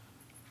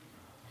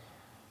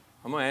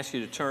I'm going to ask you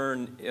to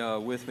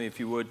turn with me, if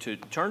you would, to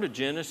turn to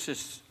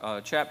Genesis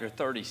chapter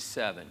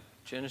 37.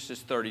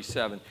 Genesis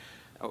 37.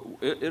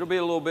 It'll be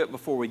a little bit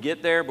before we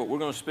get there, but we're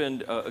going to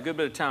spend a good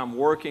bit of time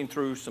working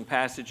through some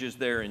passages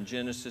there in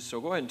Genesis. So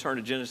go ahead and turn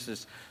to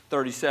Genesis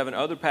 37.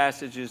 Other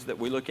passages that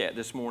we look at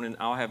this morning,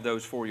 I'll have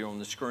those for you on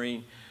the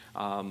screen,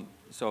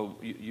 so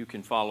you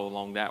can follow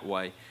along that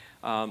way.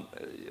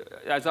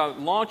 As I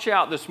launch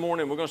out this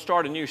morning, we're going to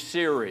start a new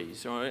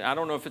series. I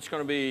don't know if it's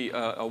going to be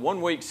a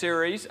one-week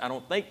series. I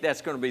don't think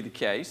that's going to be the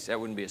case. That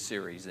wouldn't be a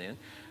series then.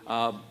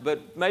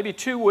 But maybe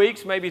 2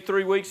 weeks, maybe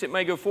 3 weeks. It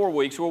may go 4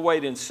 weeks. We'll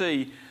wait and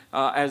see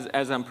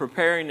as I'm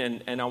preparing.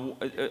 And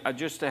I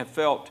just have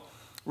felt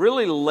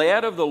really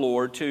led of the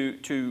Lord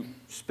to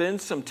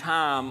spend some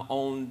time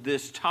on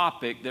this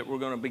topic that we're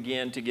going to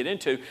begin to get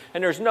into.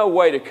 And there's no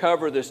way to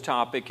cover this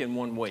topic in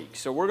 1 week.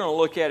 So we're going to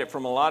look at it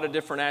from a lot of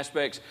different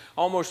aspects,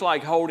 almost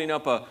like holding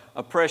up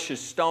a precious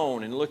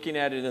stone and looking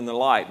at it in the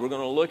light. We're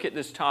going to look at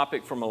this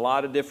topic from a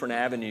lot of different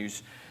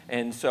avenues.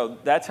 And so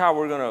that's how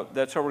we're going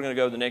to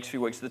go the next few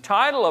weeks. The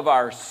title of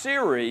our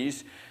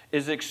series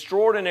is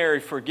Extraordinary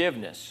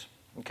Forgiveness.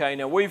 Okay,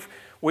 now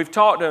We've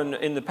talked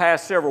in the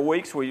past several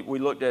weeks, we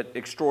looked at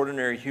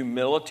extraordinary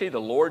humility,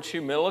 the Lord's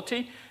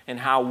humility, and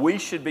how we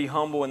should be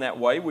humble in that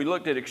way. We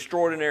looked at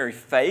extraordinary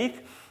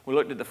faith. We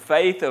looked at the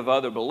faith of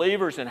other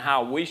believers and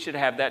how we should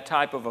have that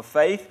type of a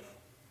faith.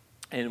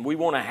 And we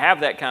want to have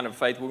that kind of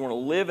faith. We want to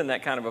live in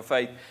that kind of a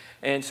faith.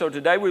 And so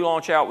today we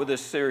launch out with this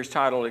series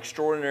titled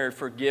Extraordinary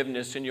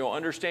Forgiveness, and you'll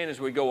understand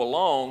as we go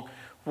along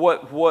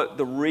what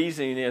the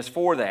reasoning is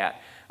for that.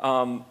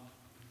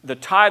 The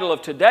title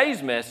of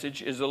today's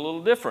message is a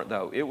little different,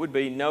 though. It would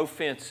be No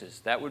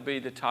Fences. That would be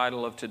the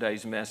title of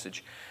today's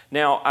message.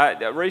 Now,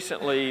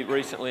 recently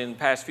in the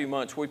past few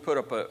months, we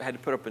had to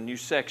put up a new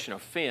section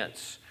of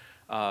fence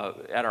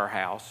at our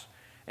house.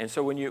 And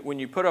so when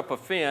you put up a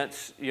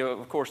fence,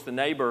 of course, the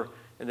neighbor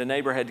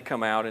had to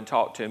come out and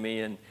talk to me.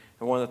 And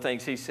one of the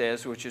things he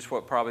says, which is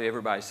what probably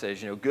everybody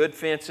says, good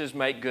fences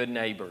make good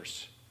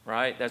neighbors.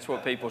 Right? That's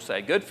what people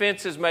say. Good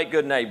fences make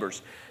good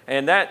neighbors.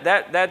 And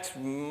that's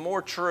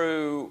more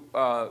true.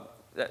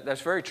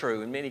 That's very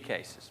true in many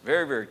cases.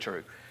 Very, very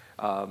true.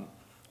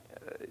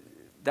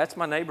 That's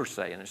my neighbor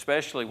saying,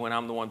 especially when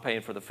I'm the one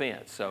paying for the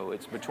fence. So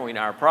it's between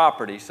our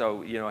property.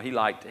 So, he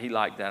liked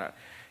that.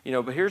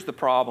 But here's the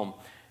problem.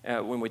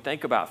 When we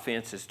think about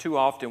fences, too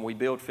often we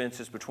build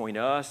fences between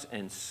us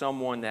and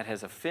someone that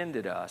has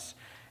offended us.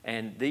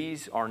 And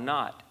these are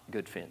not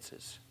good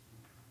fences.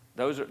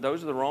 Those are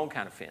the wrong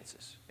kind of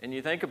fences. And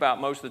you think about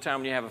most of the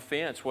time when you have a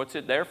fence, what's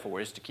it there for?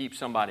 It's to keep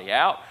somebody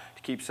out,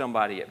 to keep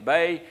somebody at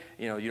bay.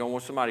 You don't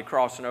want somebody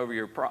crossing over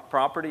your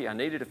property. I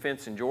needed a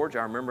fence in Georgia.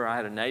 I remember I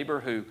had a neighbor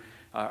who,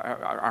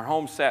 our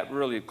home sat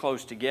really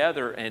close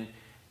together, and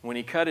when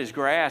he cut his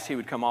grass, he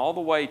would come all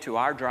the way to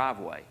our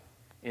driveway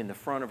in the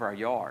front of our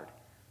yard.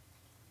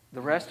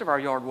 The rest of our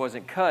yard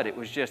wasn't cut. It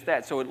was just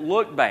that. So it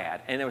looked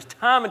bad. And there was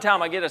time and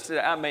time I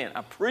said, man, I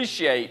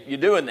appreciate you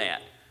doing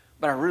that.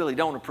 But I really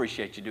don't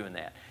appreciate you doing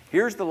that.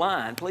 Here's the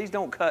line. Please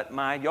don't cut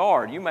my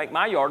yard. You make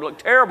my yard look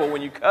terrible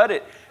when you cut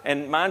it,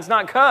 and mine's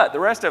not cut.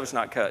 The rest of it's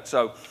not cut.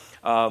 So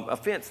a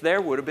fence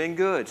there would have been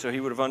good. So he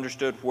would have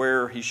understood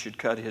where he should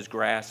cut his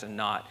grass and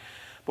not.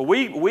 But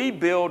we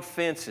build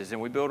fences,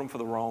 and we build them for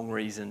the wrong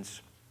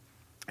reasons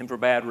and for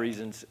bad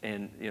reasons.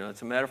 And,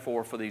 it's a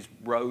metaphor for these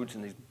roads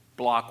and these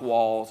block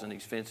walls and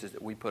these fences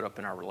that we put up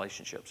in our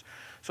relationships.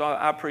 So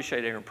I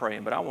appreciate Aaron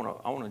praying, but I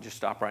want to just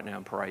stop right now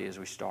and pray as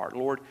we start.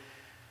 Lord,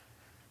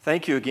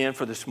 thank you again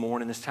for this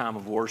morning, this time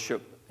of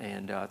worship,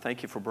 and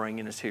thank you for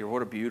bringing us here.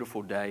 What a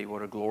beautiful day.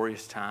 What a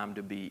glorious time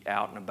to be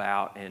out and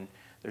about, and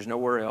there's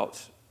nowhere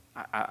else.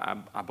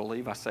 I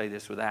believe I say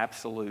this with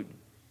absolute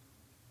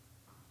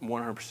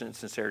 100%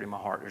 sincerity in my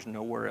heart. There's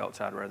nowhere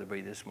else I'd rather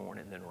be this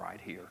morning than right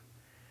here.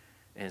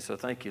 And so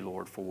thank you,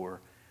 Lord,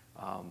 for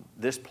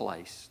this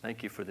place.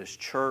 Thank you for this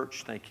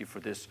church. Thank you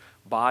for this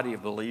body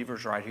of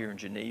believers right here in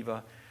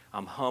Geneva.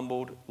 I'm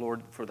humbled,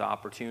 Lord, for the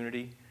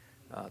opportunity.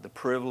 The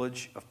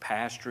privilege of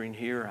pastoring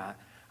here.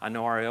 I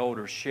know our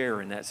elders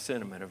share in that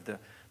sentiment of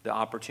the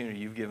opportunity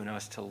you've given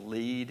us to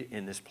lead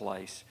in this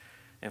place.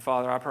 And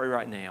Father, I pray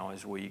right now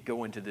as we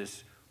go into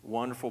this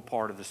wonderful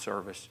part of the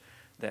service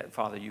that,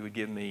 Father, you would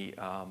give me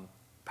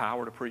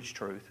power to preach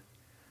truth,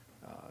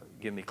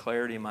 give me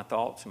clarity in my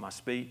thoughts and my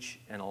speech,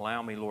 and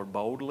allow me, Lord,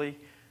 boldly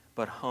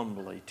but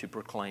humbly to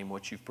proclaim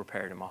what you've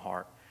prepared in my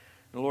heart.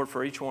 And Lord,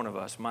 for each one of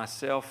us,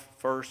 myself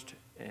first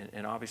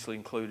and obviously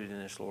included in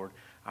this, Lord,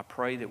 I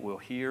pray that we'll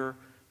hear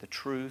the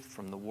truth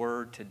from the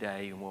Word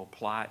today and we'll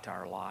apply it to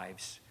our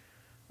lives.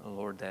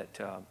 Lord, that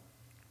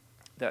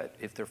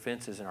if there are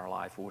fences in our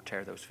life, we'll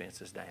tear those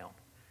fences down.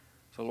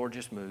 So, Lord,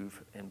 just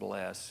move and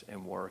bless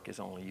and work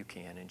as only you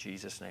can. In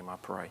Jesus' name I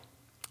pray.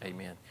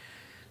 Amen.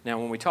 Now,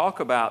 when we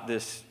talk about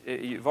this,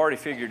 you've already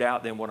figured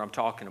out then what I'm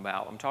talking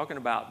about. I'm talking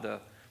about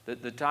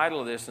the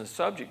title of this and the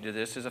subject of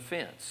this is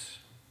offense.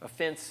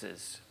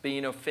 Offenses,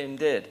 being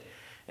offended.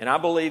 And I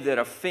believe that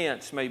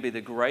offense may be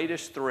the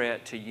greatest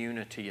threat to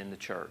unity in the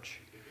church.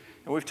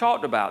 And we've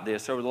talked about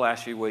this over the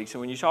last few weeks.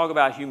 And when you talk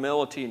about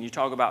humility and you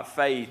talk about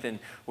faith, and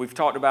we've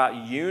talked about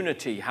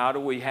unity, how do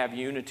we have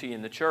unity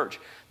in the church?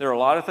 There are a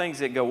lot of things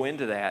that go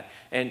into that.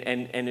 And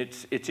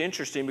it's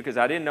interesting because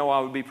I didn't know I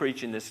would be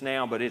preaching this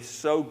now, but it's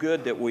so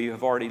good that we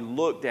have already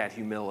looked at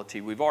humility.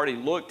 We've already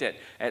looked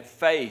at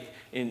faith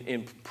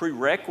in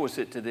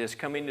prerequisite to this,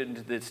 coming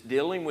into this,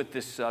 dealing with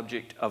this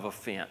subject of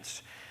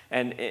offense.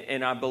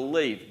 And I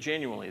believe,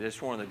 genuinely, this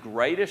is one of the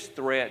greatest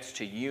threats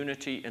to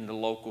unity in the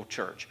local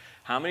church.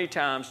 How many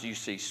times do you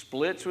see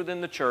splits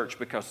within the church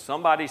because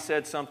somebody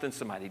said something,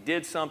 somebody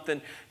did something,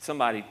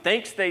 somebody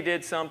thinks they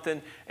did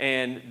something,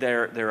 and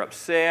they're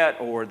upset,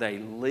 or they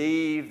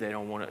leave, they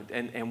don't want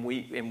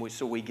to,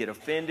 so we get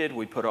offended,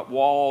 we put up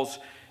walls.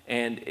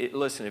 And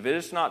listen, if it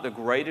is not the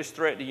greatest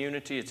threat to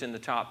unity, it's in the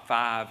top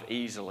 5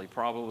 easily,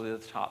 probably the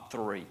top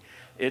 3.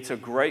 It's a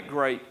great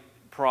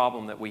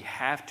problem that we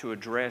have to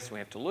address, we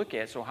have to look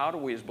at. So how do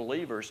we as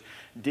believers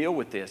deal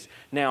with this?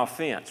 Now,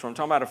 offense. When I'm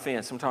talking about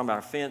offense, I'm talking about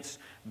offense,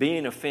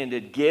 being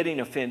offended, getting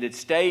offended,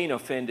 staying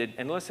offended.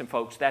 And listen,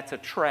 folks, that's a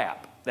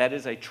trap. That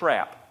is a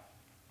trap.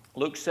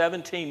 Luke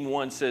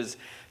 17:1 says,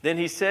 "Then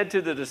he said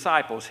to the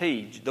disciples,"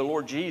 the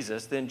Lord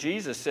Jesus, then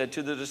Jesus said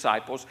to the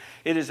disciples,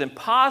 "It is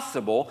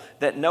impossible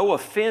that no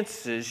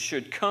offenses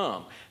should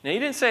come." Now, he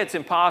didn't say it's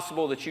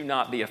impossible that you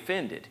not be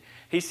offended.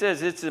 He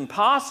says it's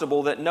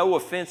impossible that no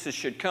offenses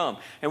should come.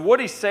 And what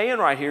he's saying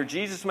right here,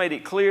 Jesus made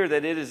it clear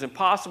that it is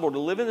impossible to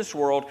live in this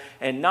world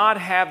and not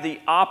have the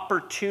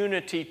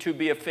opportunity to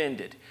be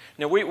offended.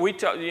 Now, we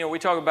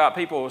talk about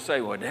people who say,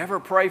 well, never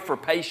pray for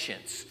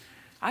patience.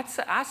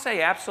 I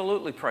say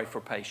absolutely pray for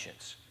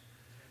patience.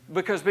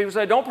 Because people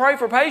say, don't pray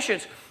for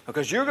patience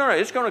because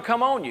it's going to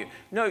come on you.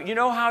 No, you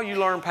know how you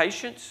learn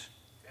patience?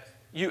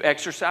 You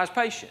exercise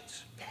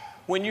patience.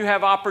 When you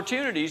have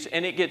opportunities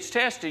and it gets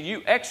tested,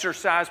 you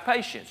exercise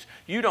patience.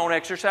 You don't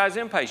exercise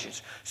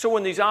impatience. So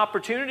when these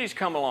opportunities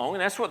come along,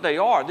 and that's what they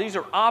are, these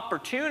are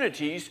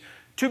opportunities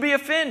to be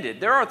offended.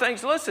 There are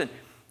things, listen,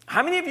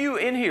 how many of you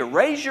in here,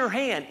 raise your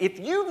hand if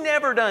you've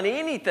never done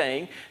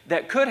anything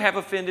that could have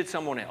offended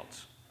someone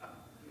else?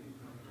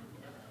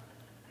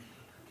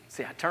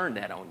 See, I turned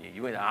that on you.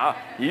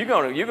 You're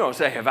going to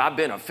say, have I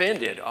been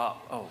offended?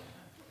 Oh.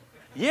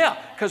 Yeah,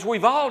 because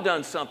we've all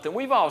done something.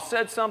 We've all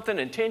said something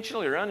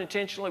intentionally or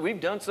unintentionally.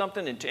 We've done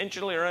something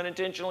intentionally or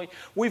unintentionally.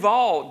 We've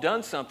all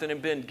done something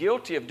and been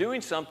guilty of doing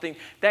something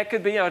that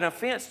could be an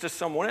offense to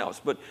someone else.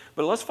 But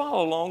let's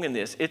follow along in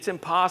this. It's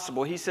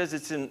impossible. He says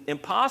it's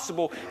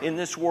impossible in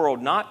this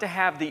world not to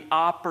have the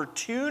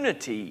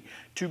opportunity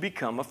to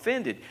become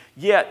offended.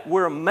 Yet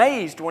we're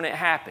amazed when it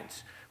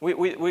happens.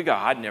 We go,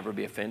 I'd never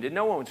be offended.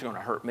 No one's going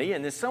to hurt me.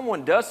 And then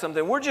someone does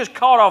something. We're just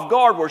caught off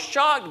guard. We're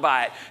shocked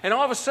by it. And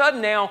all of a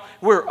sudden now,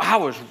 I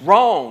was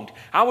wronged.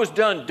 I was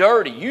done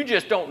dirty. You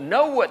just don't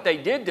know what they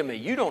did to me.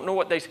 You don't know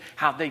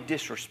how they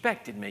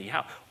disrespected me.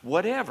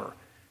 Whatever.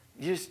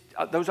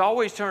 Those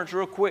always turns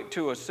real quick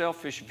to a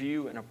selfish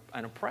view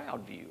and a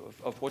proud view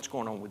of what's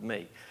going on with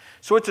me.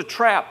 So it's a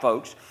trap,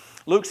 folks.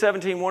 Luke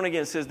 17:1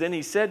 again says, "Then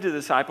he said to the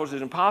disciples,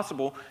 it's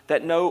impossible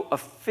that no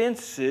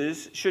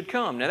offenses should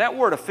come." Now that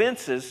word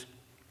offenses,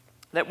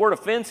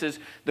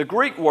 the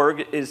Greek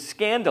word is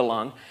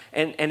scandalon,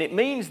 and it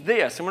means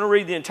this. I'm going to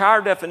read the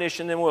entire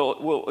definition, then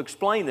we'll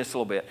explain this a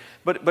little bit.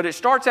 But it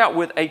starts out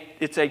with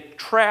it's a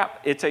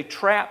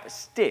trap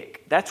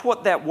stick. That's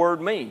what that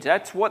word means.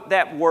 It's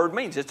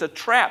a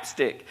trap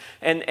stick.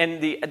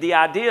 And the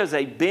idea is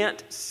a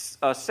bent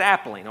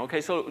sapling. Okay,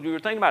 so you're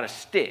thinking about a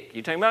stick.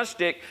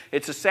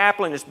 It's a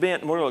sapling that's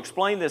bent, and we're going to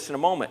explain this in a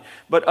moment.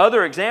 But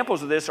other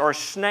examples of this are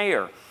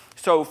snare.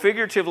 So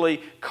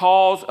figuratively,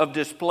 cause of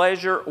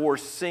displeasure or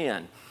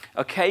sin.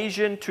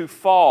 Occasion to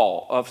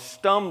fall, of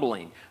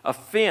stumbling,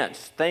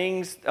 offense,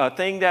 thing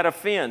that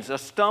offends, a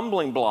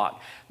stumbling block.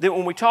 That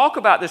when we talk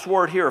about this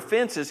word here,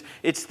 offenses,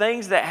 it's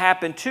things that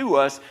happen to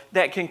us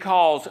that can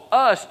cause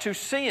us to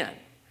sin.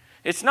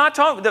 It's not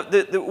talking,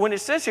 when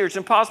it says here, it's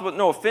impossible that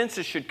no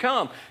offenses should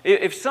come.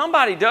 If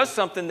somebody does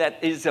something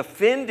that is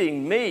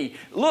offending me,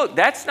 look,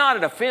 that's not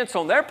an offense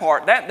on their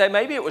part. That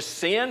maybe it was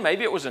sin,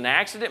 maybe it was an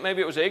accident,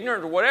 maybe it was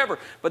ignorant or whatever.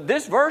 But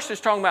this verse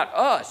is talking about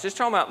us. It's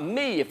talking about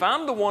me. If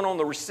I'm the one on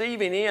the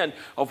receiving end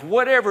of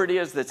whatever it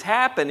is that's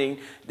happening,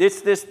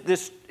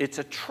 it's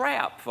a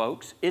trap,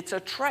 folks. It's a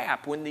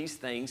trap when these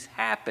things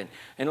happen.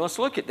 And let's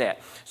look at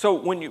that. So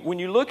when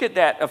you look at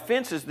that,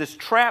 offenses, this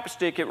trap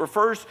stick, it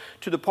refers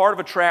to the part of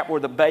a trap where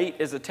the bait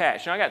is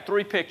attached. Now I got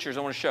 3 pictures I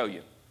want to show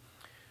you.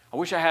 I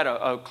wish I had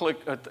a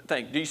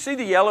thing. Do you see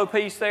the yellow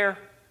piece there?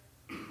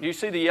 Do you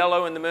see the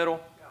yellow in the middle?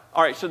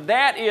 All right, so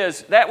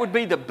that would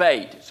be the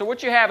bait. So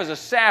what you have is a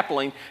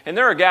sapling, and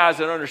there are guys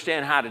that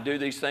understand how to do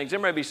these things. There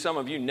may be some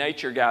of you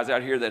nature guys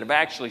out here that have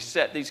actually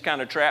set these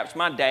kind of traps.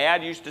 My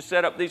dad used to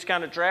set up these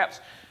kind of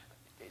traps.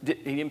 He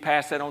didn't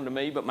pass that on to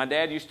me, but my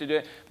dad used to do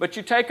it. But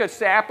you take a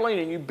sapling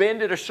and you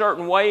bend it a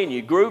certain way and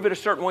you groove it a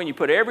certain way and you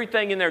put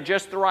everything in there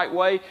just the right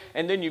way,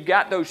 and then you've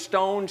got those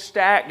stones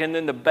stacked, and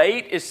then the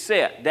bait is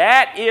set.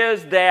 That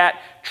is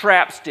that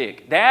trap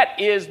stick. That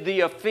is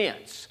the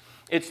offense.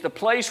 It's the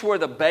place where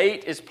the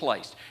bait is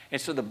placed. And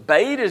so the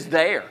bait is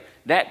there.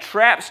 that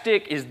trap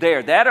stick is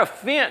there. That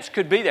offense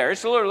could be there.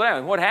 It's a little loud.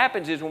 And what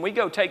happens is when we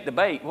go take the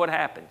bait, what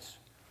happens?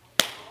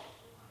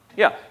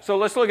 Yeah, so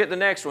let's look at the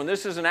next one.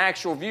 This is an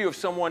actual view of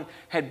someone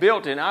had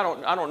built it. And I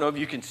don't know if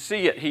you can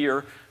see it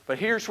here, but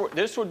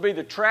this would be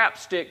the trap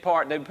stick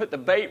part. They put the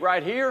bait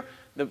right here.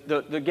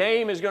 The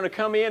game is going to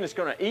come in. It's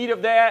going to eat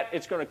of that.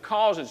 It's going to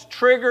cause its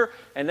trigger,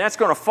 and that's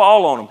going to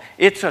fall on them.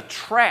 It's a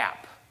trap.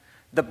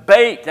 The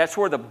bait, that's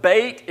where the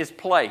bait is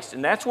placed.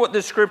 And that's what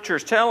this scripture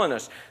is telling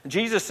us.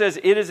 Jesus says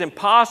it is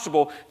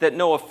impossible that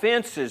no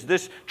offenses,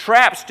 this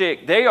trap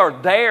stick, they are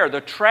there.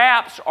 The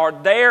traps are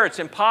there. It's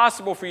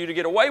impossible for you to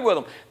get away with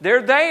them.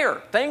 They're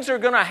there. Things are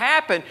going to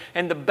happen,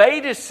 and the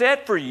bait is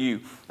set for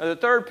you. Now, the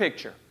third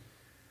picture.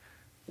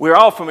 We're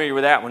all familiar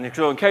with that one.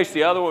 So in case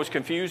the other one was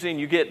confusing,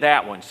 you get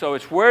that one. So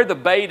it's where the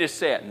bait is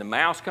set. And the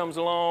mouse comes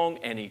along,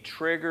 and he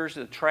triggers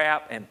the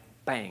trap, and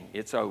bang,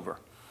 it's over.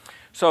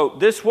 So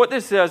what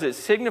this does, it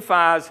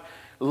signifies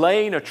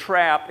laying a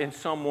trap in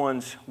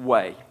someone's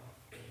way.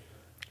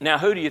 Now,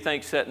 who do you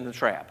think's setting the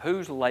trap?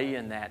 Who's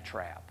laying that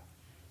trap?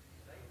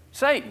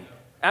 Satan.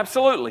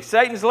 Absolutely.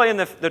 Satan's laying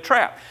the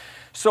trap.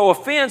 So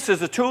offense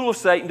is a tool of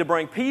Satan to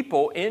bring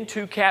people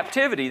into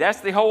captivity.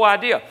 That's the whole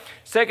idea.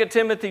 2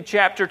 Timothy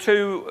chapter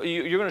 2,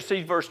 you're going to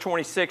see verse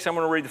 26. I'm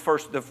going to read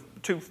the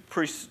two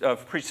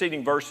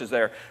preceding verses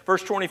there.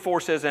 Verse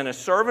 24 says, "And a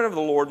servant of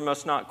the Lord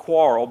must not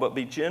quarrel, but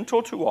be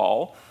gentle to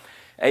all,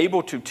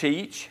 able to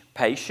teach,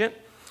 patient,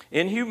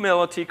 in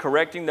humility,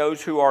 correcting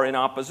those who are in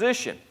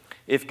opposition.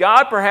 If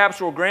God perhaps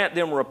will grant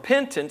them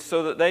repentance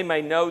so that they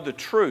may know the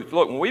truth."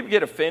 Look, when we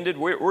get offended,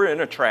 we're in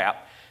a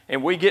trap.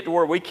 And we get to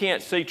where we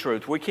can't see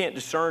truth. We can't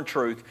discern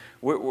truth.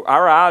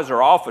 Our eyes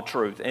are off of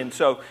truth. And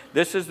so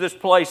this is this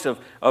place of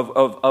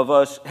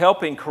us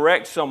helping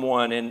correct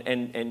someone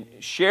and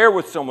share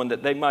with someone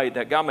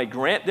that God may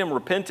grant them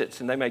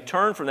repentance and they may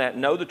turn from that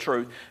and know the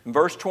truth. In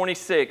verse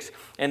 26,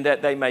 and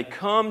that they may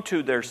come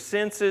to their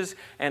senses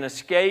and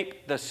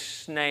escape the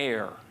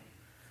snare.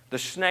 The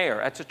snare,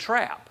 that's a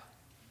trap.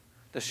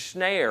 The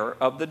snare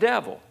of the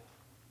devil.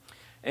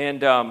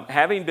 And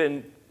having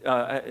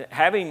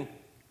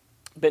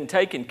been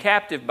taken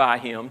captive by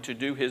him to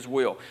do his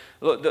will.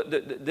 Look,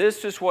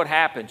 this is what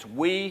happens.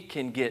 We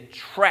can get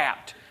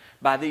trapped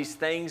by these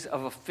things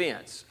of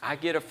offense. I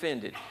get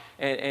offended.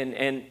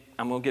 And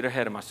I'm going to get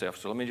ahead of myself,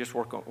 so let me just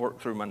work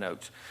through my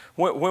notes.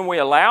 When we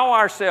allow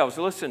ourselves,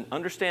 listen,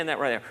 understand that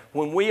right there.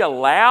 When we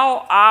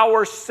allow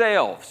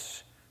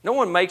ourselves, no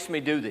one makes me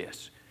do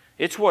this.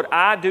 It's what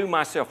I do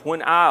myself.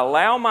 When I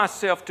allow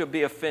myself to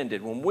be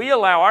offended, when we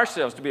allow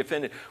ourselves to be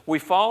offended, we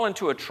fall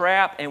into a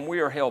trap and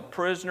we are held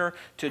prisoner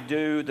to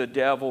do the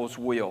devil's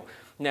will.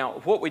 Now,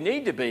 what we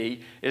need to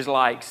be is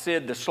like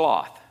Sid the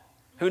Sloth.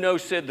 Who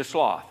knows Sid the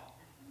Sloth?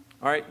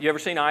 All right, you ever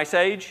seen Ice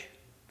Age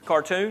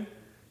cartoon?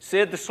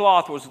 Sid the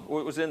Sloth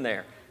was in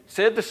there.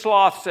 Sid the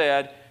Sloth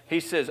he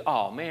says,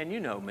 "Oh man, you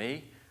know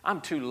me.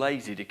 I'm too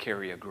lazy to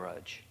carry a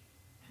grudge."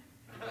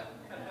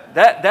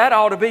 That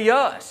ought to be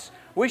us.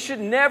 We should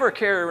never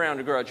carry around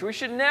a grudge. We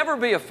should never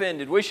be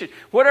offended.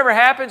 Whatever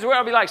happens,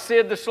 we'll be like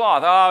Sid the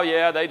Sloth. "Oh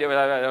yeah, they do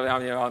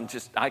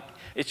it.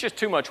 It's just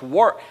too much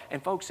work."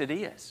 And folks, it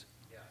is.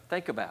 Yeah.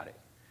 Think about it.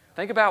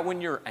 Think about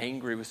when you're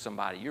angry with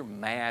somebody, you're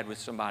mad with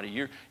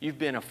somebody, you've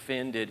been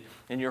offended,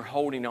 and you're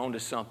holding on to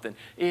something.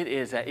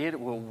 It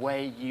will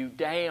weigh you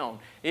down.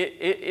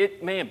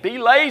 Man, be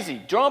lazy,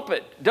 dump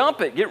it,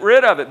 get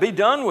rid of it, be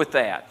done with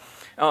that.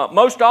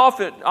 Most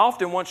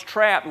often, once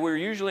trapped, we're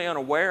usually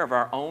unaware of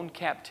our own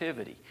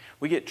captivity.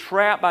 We get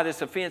trapped by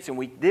this offense,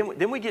 and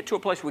then we get to a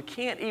place we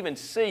can't even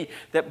see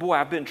that, boy,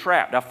 I've been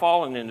trapped. I've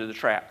fallen into the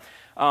trap.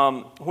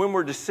 When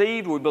we're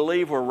deceived, we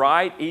believe we're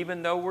right,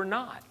 even though we're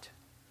not.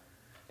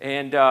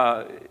 And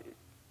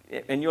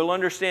you'll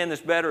understand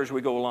this better as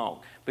we go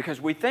along.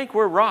 Because we think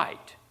we're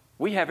right.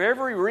 We have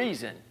every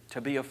reason to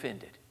be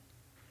offended.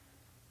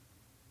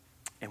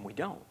 And we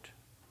don't.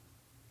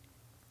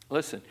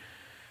 Listen.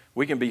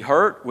 We can be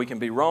hurt, we can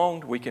be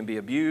wronged, we can be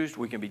abused,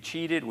 we can be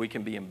cheated, we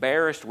can be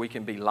embarrassed, we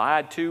can be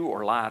lied to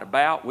or lied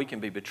about, we can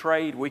be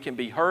betrayed, we can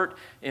be hurt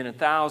in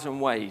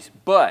 1,000 ways.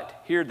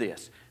 But, hear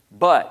this,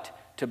 but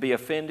to be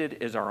offended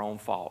is our own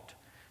fault,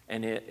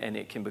 and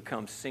it can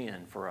become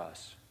sin for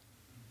us.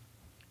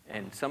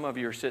 And some of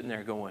you are sitting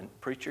there going,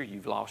 "Preacher,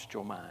 you've lost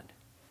your mind.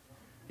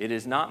 It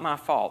is not my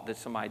fault that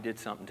somebody did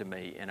something to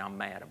me and I'm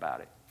mad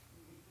about it."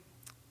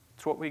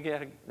 That's what we're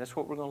going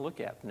to look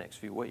at the next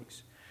few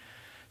weeks.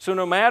 So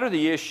no matter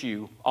the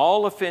issue,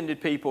 all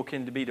offended people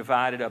can be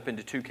divided up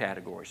into two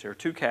categories. There are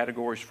two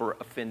categories for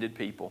offended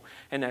people,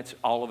 and that's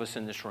all of us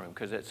in this room,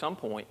 because at some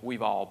point,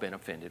 we've all been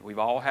offended. We've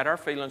all had our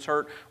feelings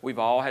hurt. We've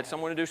all had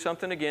someone to do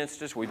something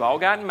against us. We've all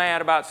gotten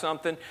mad about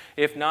something.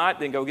 If not,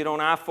 then go get on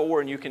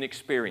I-4 and you can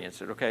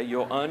experience it, okay?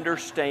 You'll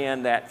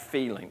understand that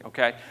feeling,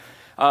 okay?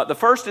 The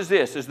first is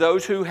this, is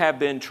those who have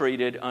been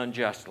treated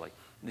unjustly.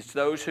 It's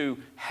those who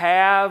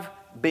have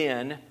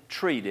been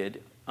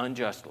treated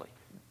unjustly.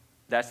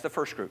 That's the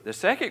first group. The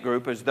second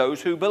group is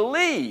those who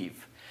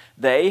believe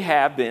they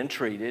have been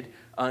treated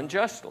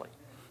unjustly.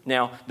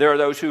 Now, there are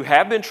those who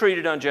have been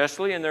treated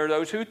unjustly, and there are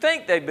those who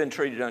think they've been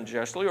treated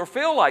unjustly, or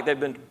feel like they've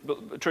been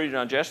treated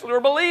unjustly,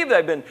 or believe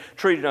they've been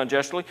treated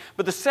unjustly.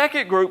 But the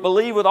second group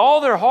believe with all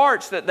their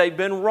hearts that they've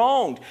been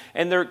wronged.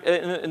 And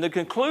the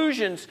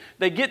conclusions,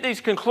 they get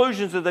these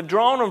conclusions that they've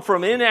drawn them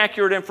from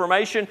inaccurate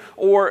information,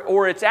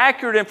 or it's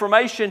accurate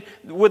information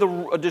with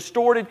a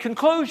distorted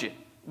conclusion.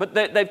 But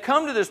they've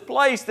come to this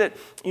place that,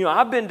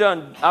 I've been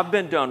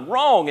done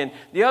wrong, and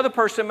the other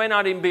person may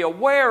not even be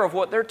aware of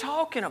what they're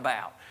talking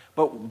about.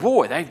 But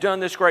boy, they've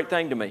done this great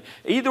thing to me.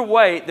 Either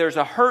way, there's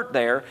a hurt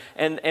there,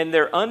 and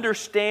their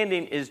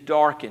understanding is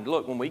darkened.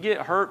 Look, when we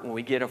get hurt, when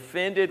we get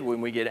offended,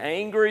 when we get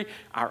angry,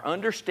 our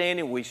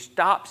understanding, we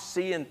stop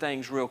seeing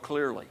things real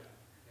clearly.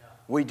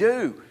 We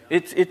do.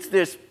 It's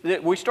this,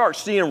 we start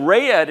seeing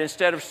red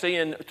instead of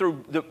seeing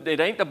through, it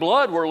ain't the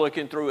blood we're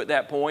looking through at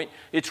that point.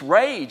 It's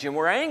rage, and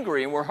we're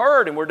angry, and we're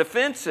hurt, and we're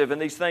defensive,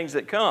 and these things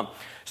that come.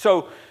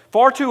 So,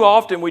 far too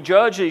often we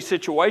judge these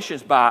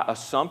situations by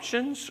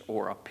assumptions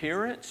or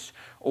appearance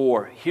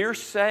or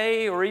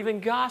hearsay or even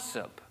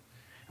gossip.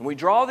 And we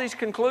draw these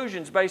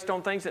conclusions based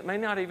on things that may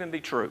not even be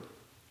true.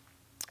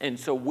 And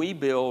so we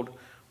build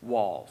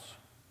walls.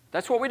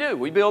 That's what we do.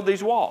 We build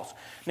these walls.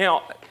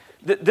 Now,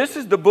 this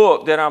is the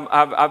book that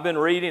I've been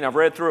reading. I've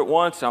read through it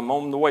once. I'm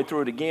on the way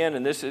through it again.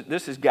 And this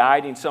is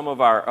guiding some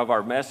of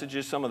our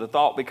messages, some of the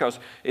thought, because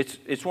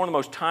it's one of the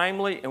most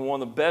timely and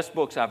one of the best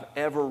books I've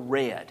ever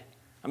read.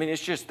 I mean,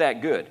 it's just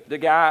that good. The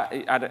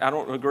guy, I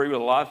don't agree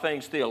with a lot of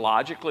things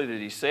theologically that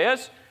he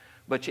says,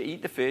 but you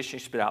eat the fish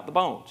and you spit out the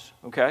bones,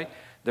 okay?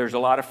 There's a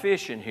lot of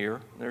fish in here.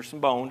 There's some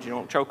bones. You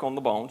don't choke on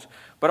the bones.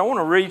 But I want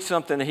to read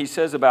something that he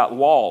says about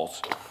walls.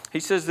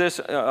 He says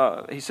this,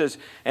 he says,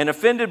 an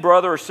offended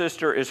brother or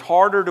sister is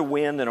harder to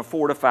win than a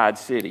fortified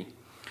city.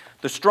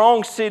 The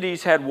strong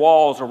cities had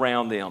walls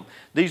around them.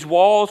 These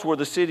walls were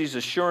the city's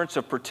assurance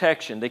of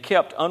protection. They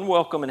kept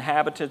unwelcome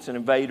inhabitants and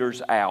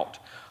invaders out.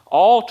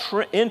 All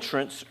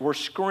entrants were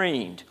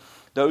screened.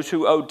 Those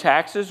who owed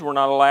taxes were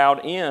not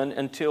allowed in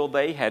until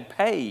they had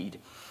paid.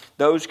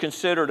 Those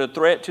considered a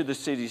threat to the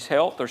city's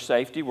health or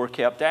safety were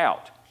kept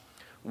out.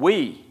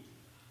 We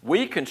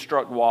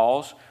construct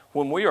walls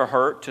when we are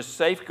hurt to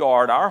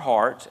safeguard our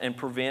hearts and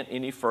prevent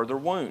any further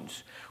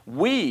wounds.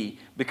 We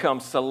become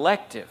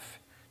selective,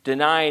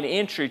 denying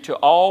entry to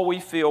all we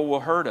feel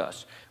will hurt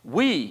us.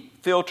 We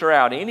filter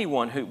out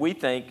anyone who we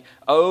think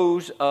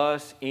owes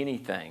us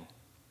anything.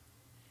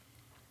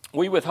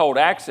 We withhold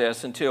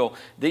access until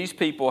these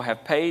people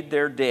have paid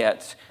their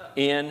debts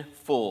in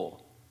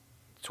full.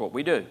 That's what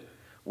we do.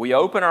 We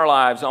open our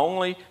lives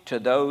only to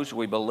those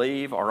we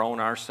believe are on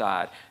our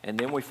side. And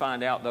then we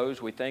find out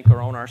those we think are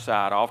on our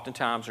side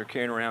oftentimes are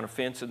carrying around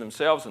offense of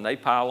themselves, and they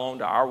pile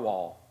onto our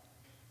wall.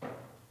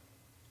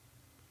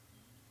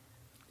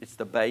 It's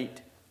the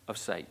bait of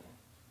Satan.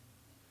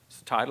 It's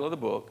the title of the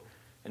book,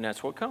 and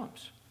that's what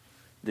comes.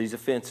 These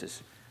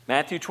offenses.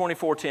 Matthew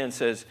 24:10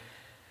 says,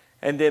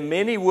 and then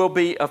many will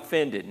be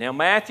offended. Now,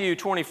 Matthew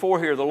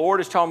 24 here, the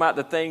Lord is talking about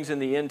the things in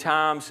the end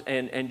times,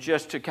 and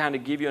just to kind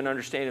of give you an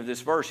understanding of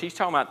this verse, He's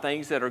talking about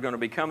things that are going to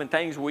be coming,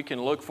 things we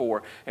can look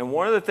for. And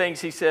one of the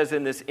things He says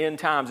in this end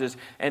times is,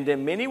 and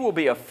then many will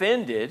be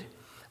offended,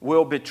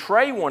 will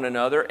betray one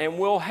another, and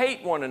will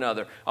hate one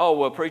another. Oh,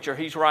 well, preacher,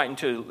 he's writing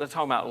to, let's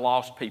talk about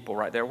lost people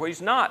right there. Well,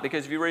 he's not,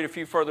 because if you read a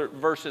few further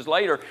verses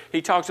later,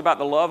 he talks about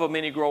the love of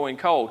many growing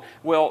cold.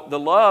 Well, the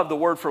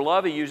word for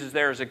love he uses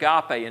there is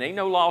agape, and ain't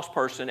no lost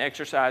person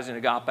exercising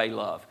agape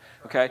love.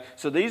 Okay?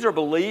 So these are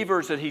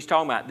believers that he's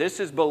talking about.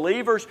 This is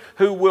believers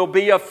who will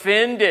be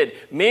offended.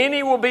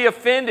 Many will be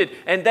offended,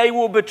 and they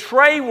will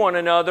betray one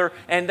another,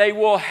 and they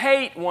will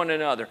hate one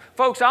another.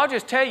 Folks, I'll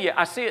just tell you,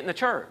 I see it in the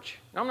church.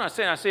 I'm not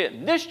saying I see it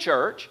in this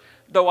church,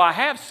 though I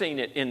have seen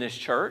it in this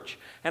church,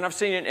 and I've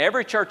seen it in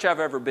every church I've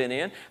ever been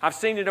in. I've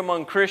seen it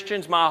among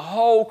Christians my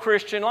whole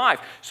Christian life.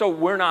 So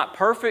we're not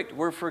perfect,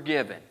 we're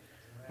forgiven.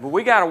 But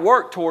we got to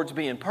work towards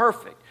being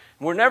perfect.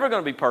 We're never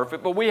going to be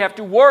perfect, but we have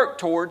to work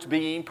towards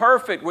being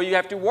perfect. We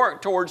have to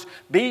work towards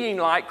being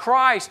like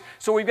Christ.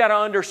 So we've got to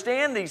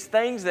understand these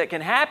things that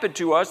can happen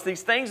to us,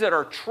 these things that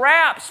are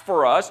traps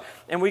for us,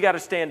 and we got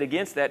to stand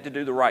against that to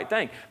do the right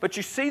thing. But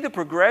you see the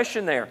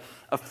progression there.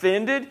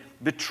 Offended,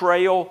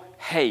 betrayal,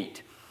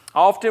 hate.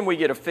 Often we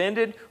get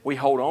offended, we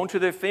hold on to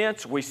the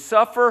offense, we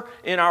suffer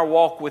in our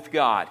walk with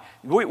God.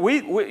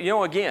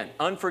 Again,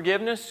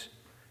 unforgiveness,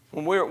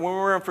 when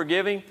we're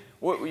unforgiving,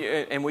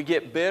 and we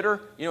get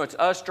bitter, it's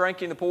us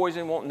drinking the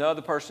poison, wanting the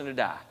other person to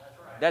die.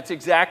 That's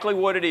exactly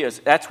what it is.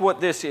 That's what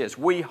this is.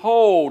 We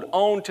hold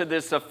on to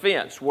this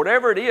offense,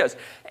 whatever it is,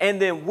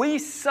 and then we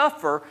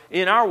suffer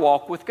in our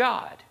walk with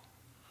God.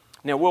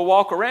 Now, we'll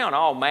walk around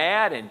all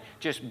mad and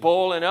just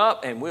boiling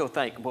up, and we'll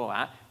think,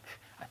 boy,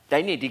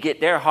 they need to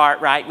get their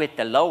heart right with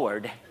the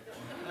Lord.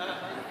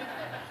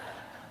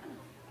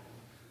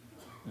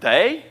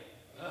 They?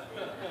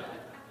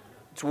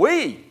 It's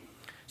we.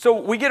 So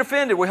we get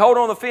offended, we hold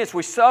on the fence,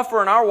 we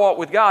suffer in our walk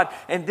with God,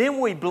 and then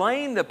we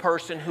blame the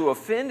person who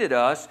offended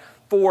us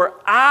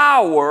for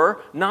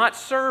our not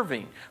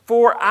serving,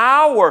 for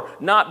our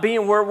not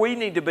being where we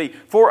need to be,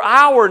 for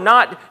our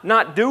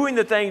not doing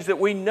the things that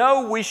we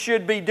know we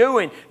should be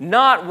doing,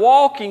 not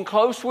walking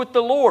close with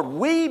the Lord.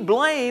 We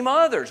blame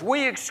others.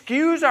 We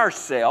excuse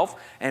ourselves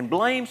and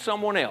blame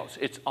someone else.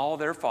 It's all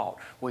their fault.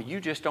 Well,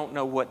 you just don't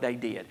know what they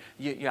did.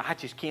 I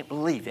just can't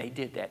believe they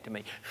did that to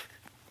me.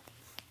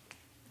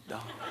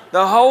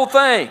 The whole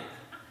thing.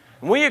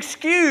 We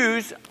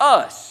excuse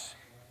us.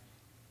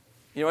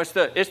 You know, it's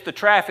the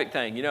traffic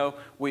thing. You know,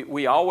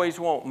 we always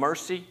want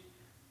mercy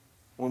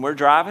when we're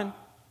driving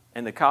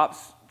and the cops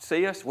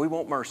see us. We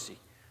want mercy.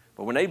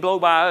 But when they blow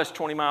by us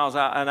 20 miles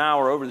an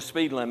hour over the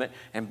speed limit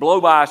and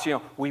blow by us, you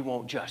know, we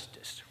want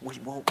justice. We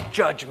want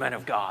judgment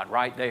of God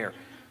right there.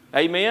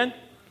 Amen?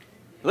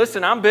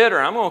 Listen, I'm bitter.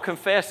 I'm going to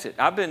confess it.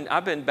 I've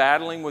been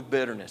battling with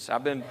bitterness.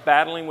 I've been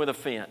battling with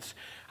offense.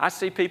 I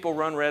see people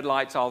run red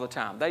lights all the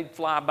time. They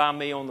fly by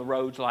me on the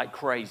roads like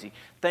crazy.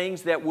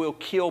 Things that will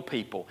kill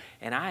people.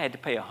 And I had to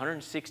pay a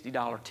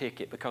 $160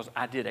 ticket because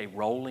I did a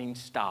rolling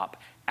stop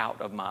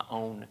out of my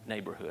own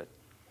neighborhood.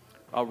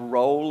 A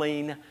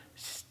rolling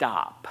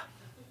stop.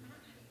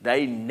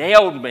 They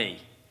nailed me.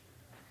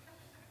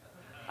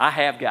 I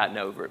have gotten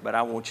over it, but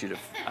I want you to...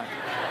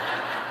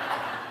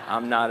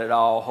 I'm not at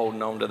all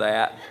holding on to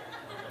that.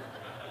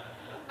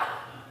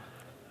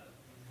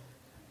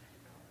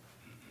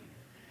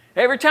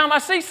 Every time I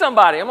see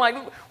somebody, I'm like,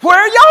 where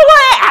are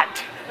y'all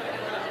at?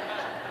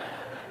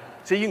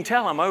 So you can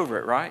tell I'm over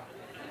it, right?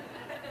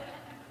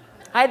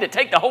 I had to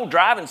take the whole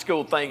driving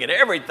school thing and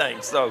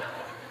everything, so.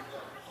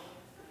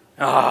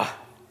 I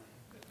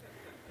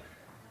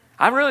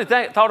really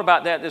thought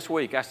about that this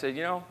week. I said,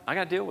 you know, I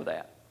got to deal with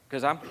that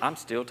because I'm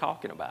still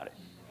talking about it.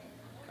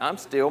 I'm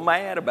still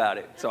mad about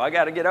it, so I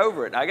got to get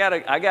over it. I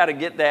got to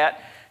get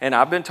that, and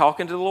I've been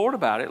talking to the Lord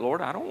about it. Lord,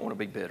 I don't want to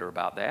be bitter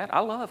about that. I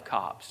love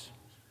cops.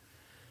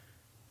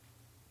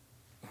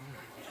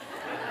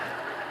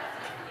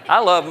 I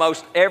love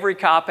most every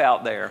cop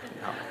out there.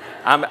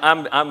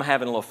 I'm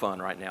having a little fun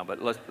right now, but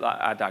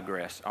I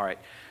digress. All right.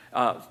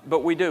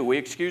 But we do. We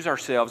excuse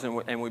ourselves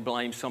and we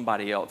blame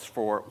somebody else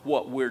for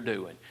what we're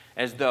doing,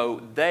 as though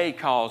they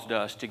caused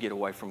us to get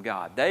away from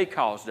God. They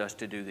caused us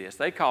to do this.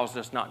 They caused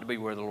us not to be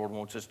where the Lord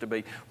wants us to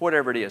be,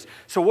 whatever it is.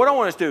 So what I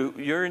want us to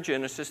do, you're in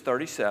Genesis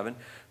 37.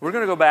 We're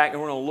going to go back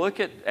and we're going to look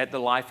at the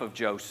life of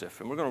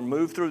Joseph. And we're going to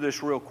move through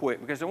this real quick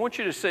because I want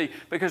you to see,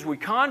 because we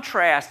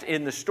contrast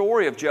in the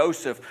story of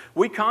Joseph,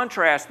 we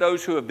contrast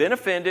those who have been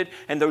offended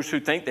and those who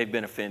think they've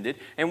been offended.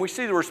 And we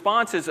see the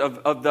responses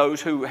of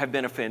those who have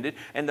been offended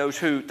and those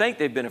who think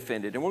they've been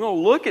offended. And we're going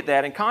to look at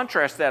that and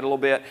contrast that a little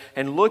bit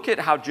and look at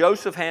how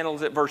Joseph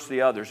handles it versus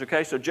the others.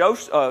 Okay, so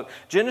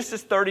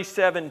Genesis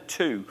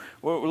 37:2.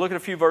 We're looking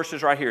at a few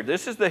verses right here.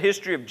 This is the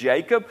history of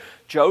Jacob.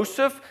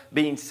 Joseph,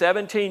 being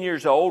 17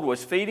 years old,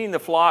 was feeding the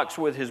flocks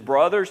with his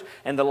brothers,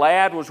 and the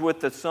lad was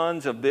with the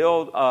sons of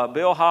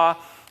Bilhah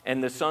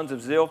and the sons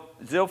of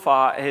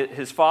Zilpah,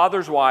 his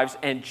father's wives.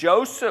 And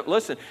Joseph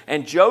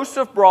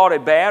brought a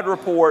bad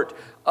report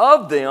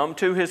of them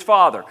to his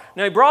father.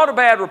 Now, he brought a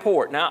bad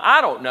report. Now, I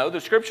don't know.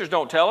 The scriptures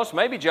don't tell us.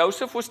 Maybe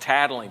Joseph was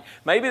tattling.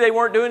 Maybe they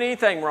weren't doing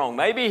anything wrong.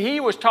 Maybe he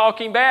was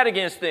talking bad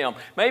against them.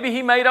 Maybe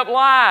he made up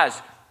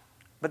lies.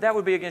 But that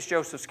would be against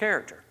Joseph's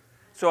character.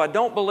 So I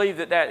don't believe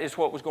that is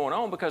what was going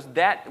on, because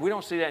we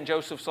don't see that in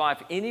Joseph's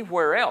life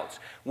anywhere else.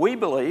 We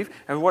believe,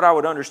 and what I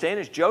would understand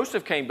is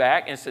Joseph came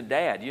back and said,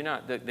 Dad, you know,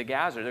 the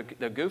guys they're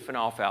goofing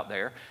off out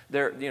there.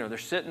 They're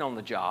sitting on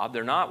the job.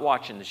 They're not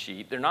watching the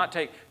sheep. They're not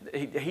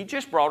he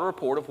just brought a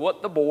report of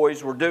what the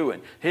boys were doing,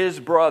 his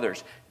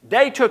brothers.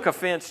 They took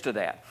offense to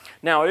that.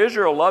 Now,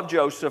 Israel loved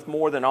Joseph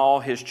more than all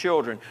his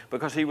children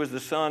because he was the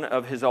son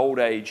of his old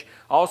age.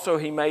 Also,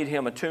 he made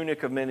him a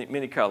tunic of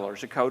many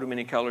colors, a coat of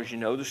many colors. You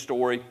know the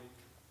story.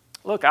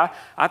 Look, I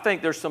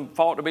think there's some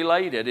fault to be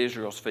laid at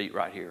Israel's feet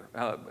right here.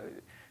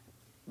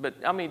 But,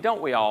 I mean,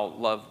 don't we all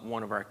love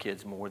one of our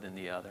kids more than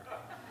the other?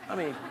 I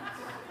mean,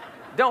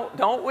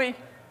 don't we?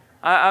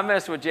 I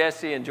mess with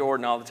Jesse and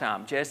Jordan all the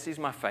time. Jesse's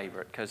my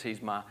favorite because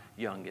he's my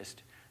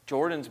youngest.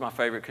 Jordan's my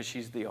favorite because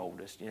she's the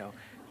oldest, you know.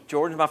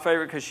 Jordan's my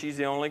favorite because she's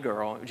the only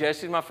girl.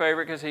 Jesse's my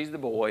favorite because he's the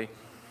boy.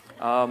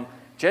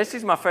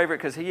 Jesse's my favorite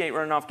because he ain't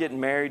running off getting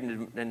married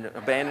and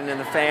abandoning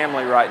the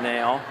family right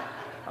now.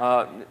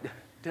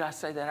 Did I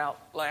say that out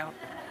loud?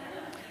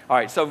 All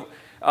right, so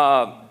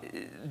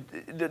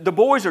the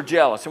boys are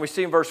jealous. And we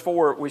see in verse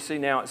 4, we see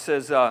now it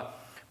says, but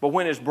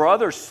when his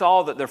brothers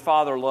saw that their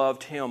father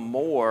loved him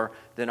more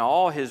than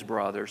all his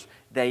brothers,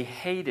 they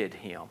hated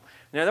him.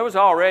 Now, they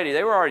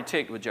were already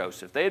ticked with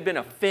Joseph. They had been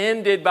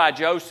offended by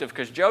Joseph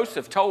because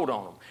Joseph told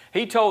on them.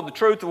 He told the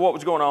truth of what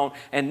was going on.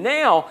 And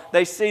now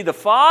they see the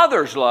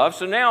father's love.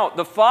 So now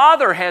the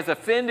father has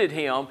offended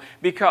him,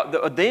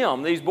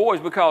 these boys,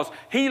 because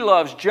he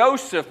loves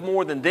Joseph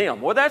more than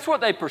them. Well, that's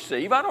what they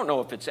perceive. I don't know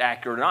if it's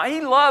accurate or not.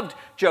 He loved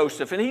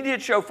Joseph, and he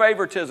did show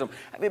favoritism.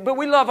 But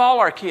we love all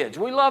our kids.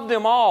 We love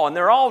them all, and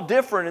they're all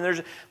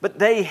different. But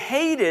they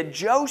hated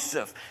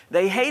Joseph.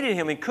 They hated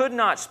him and could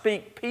not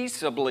speak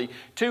peaceably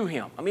to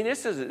him. I mean,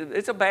 it's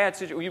a bad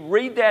situation. You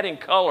read that in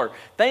color.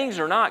 Things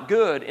are not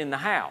good in the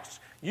house.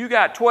 You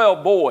got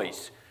 12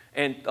 boys,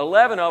 and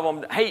 11 of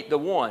them hate the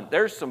one.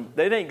 They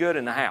ain't good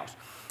in the house.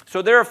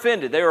 So they're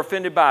offended. They are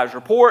offended by his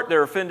report.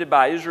 They're offended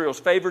by Israel's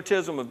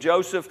favoritism of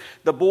Joseph.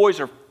 The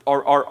boys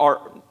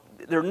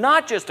they're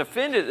not just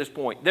offended at this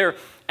point. They're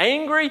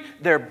angry,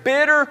 they're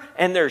bitter,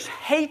 and there's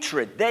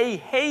hatred. They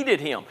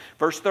hated him.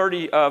 Verse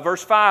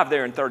 5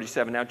 there in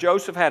 37. Now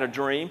Joseph had a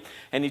dream,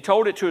 and he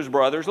told it to his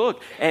brothers.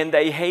 Look, and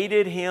they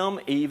hated him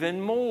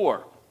even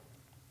more.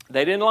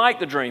 They didn't like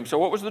the dream. So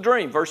what was the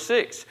dream? Verse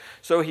 6.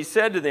 So he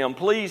said to them,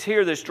 please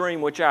hear this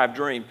dream which I have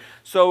dreamed.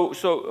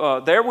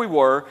 So there we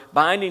were,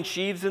 binding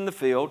sheaves in the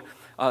field.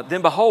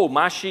 Then behold,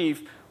 my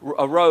sheaf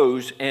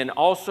arose and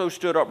also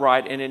stood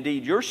upright, and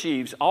indeed your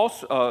sheaves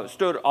also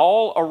stood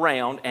all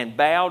around and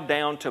bowed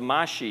down to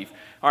my sheaf.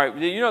 All right,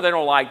 they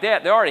don't like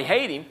that. They already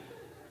hate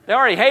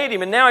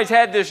him. And now he's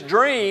had this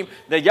dream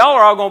that y'all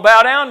are all going to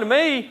bow down to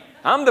me.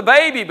 I'm the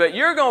baby, but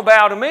you're going to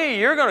bow to me.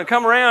 You're going to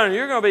come around and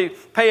you're going to be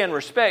paying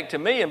respect to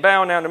me and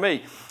bowing down to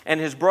me. And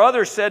his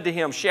brothers said to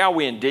him, shall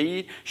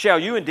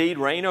you indeed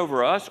reign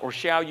over us, or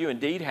shall you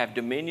indeed have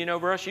dominion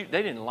over us? They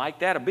didn't like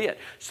that a bit.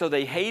 So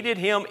they hated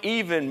him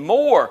even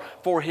more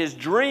for his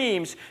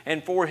dreams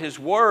and for his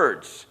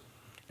words.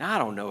 Now, I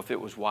don't know if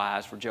it was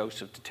wise for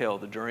Joseph to tell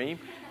the dream.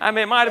 I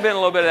mean, it might have been a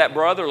little bit of that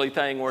brotherly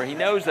thing where he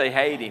knows they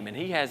hate him and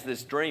he has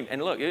this dream.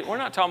 And look, we're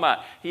not talking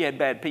about he had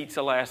bad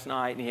pizza last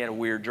night and he had a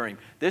weird dream.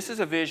 This is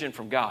a vision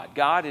from God.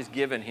 God has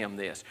given him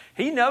this.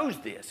 He knows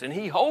this and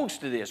he holds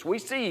to this. We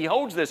see he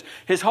holds this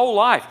his whole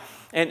life.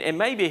 And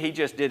maybe he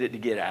just did it to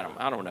get at him.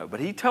 I don't know. But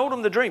he told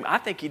him the dream. I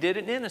think he did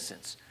it in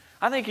innocence.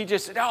 I think he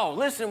just said, oh,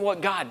 listen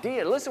what God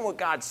did. Listen what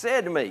God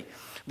said to me.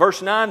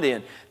 Verse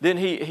 9 then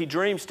he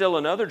dreamed still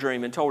another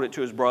dream and told it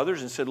to his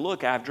brothers and said,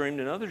 look, I've dreamed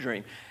another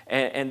dream.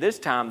 And this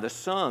time the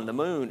sun, the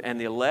moon, and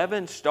the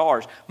 11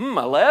 stars.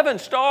 11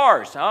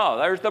 stars. Oh,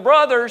 there's the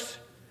brothers.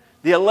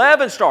 The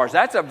 11 stars.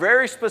 That's a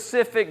very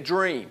specific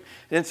dream.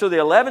 And so the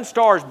 11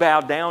 stars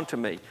bowed down to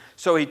me.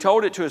 So he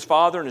told it to his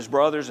father and his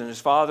brothers, and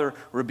his father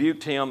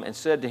rebuked him and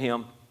said to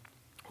him,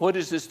 what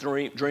is this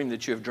dream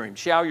that you have dreamed?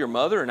 Shall your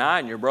mother and I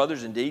and your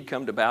brothers indeed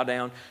come to bow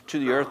down to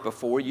the earth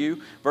before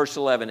you? Verse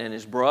 11, and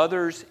his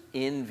brothers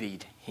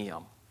envied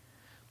him.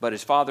 But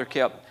his father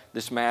kept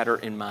this matter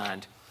in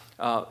mind.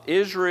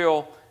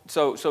 Israel,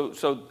 so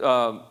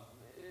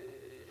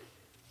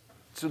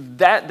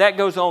that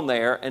goes on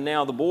there, and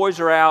now the boys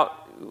are out.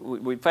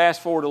 We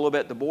fast forward a little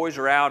bit. The boys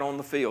are out on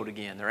the field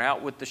again. They're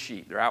out with the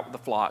sheep. They're out with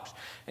the flocks.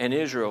 And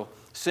Israel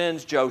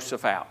sends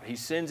Joseph out. He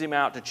sends him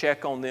out to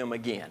check on them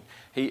again.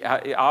 He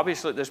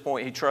obviously at this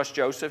point he trusts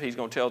Joseph. He's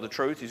going to tell the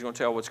truth. He's going to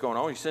tell what's going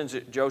on. He sends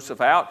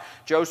Joseph out.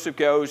 Joseph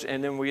goes,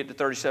 and then we get to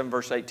 37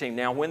 verse 18.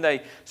 Now when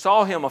they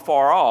saw him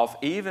afar off,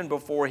 even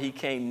before he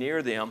came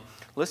near them,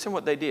 listen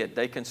what they did.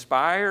 They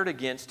conspired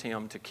against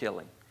him to kill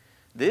him.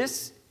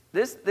 These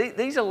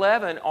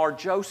 11 are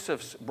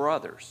Joseph's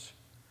brothers.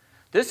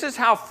 This is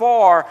how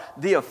far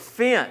the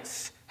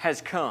offense has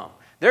come.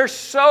 They're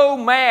so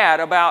mad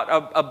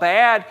about a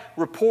bad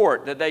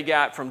report that they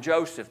got from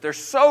Joseph. They're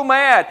so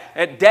mad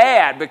at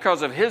Dad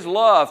because of his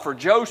love for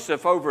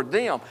Joseph over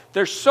them.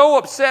 They're so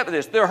upset with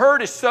this. Their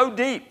hurt is so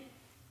deep.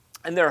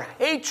 And their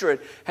hatred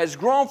has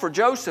grown for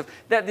Joseph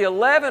that the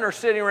 11 are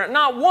sitting around.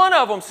 Not one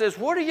of them says,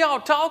 what are y'all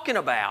talking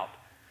about?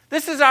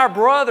 This is our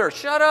brother.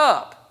 Shut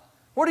up.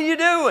 What are you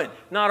doing?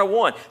 Not a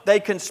one. They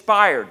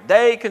conspired.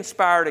 They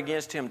conspired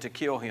against him to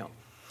kill him.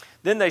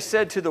 Then they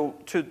said to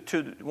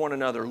one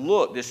another,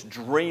 look, this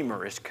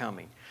dreamer is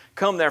coming.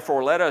 Come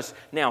therefore, let us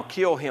now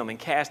kill him and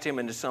cast him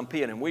into some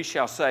pit, and we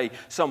shall say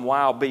some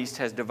wild beast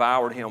has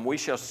devoured him. We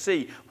shall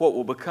see what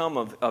will become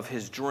of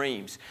his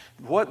dreams.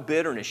 What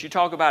bitterness. You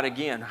talk about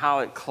again how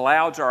it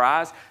clouds our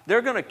eyes.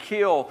 They're going to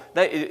kill,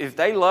 if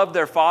they love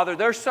their father,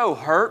 they're so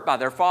hurt by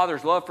their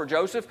father's love for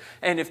Joseph.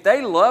 And if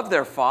they love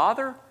their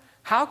father,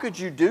 how could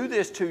you do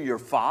this to your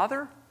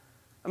father?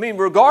 I mean,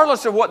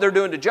 regardless of what they're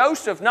doing to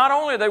Joseph, not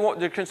only are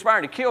they're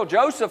conspiring to kill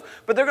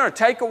Joseph, but they're going to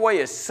take away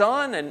his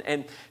son.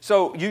 And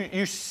so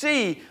you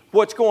see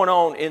what's going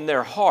on in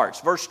their hearts.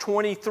 Verse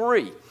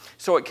 23,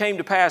 so it came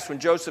to pass when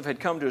Joseph had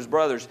come to his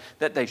brothers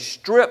that they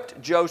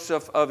stripped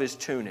Joseph of his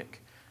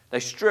tunic. They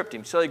stripped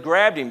him. So they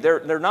grabbed him.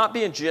 They're not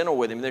being gentle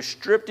with him. They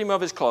stripped him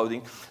of his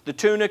clothing, the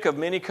tunic of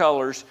many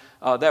colors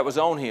that was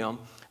on him.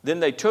 Then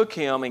they took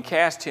him and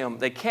cast him.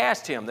 They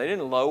cast him. They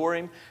didn't lower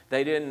him.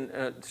 They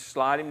didn't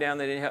slide him down.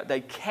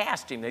 They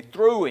cast him. They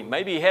threw him,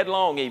 maybe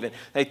headlong even.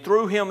 They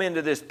threw him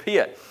into this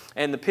pit.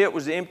 And the pit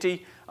was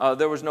empty.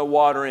 There was no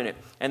water in it.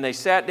 And they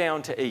sat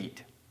down to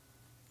eat.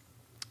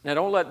 Now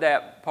don't let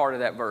that part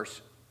of that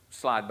verse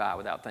slide by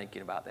without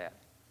thinking about that.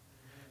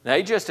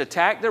 They just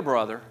attacked their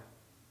brother.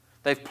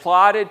 They've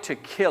plotted to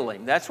kill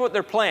him. That's what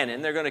they're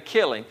planning. They're going to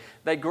kill him.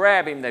 They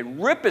grab him. They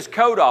rip his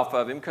coat off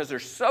of him because they're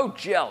so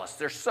jealous.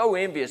 They're so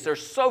envious. They're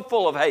so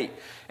full of hate.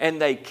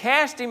 And they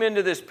cast him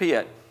into this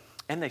pit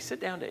and they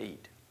sit down to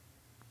eat.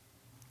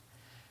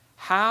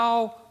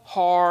 How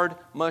hard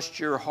must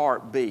your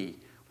heart be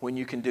when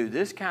you can do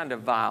this kind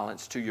of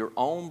violence to your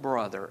own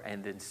brother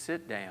and then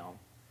sit down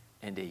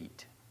and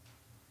eat?"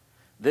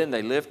 Then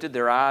they lifted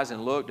their eyes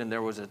and looked, and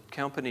there was a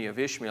company of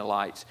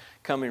Ishmaelites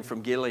coming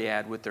from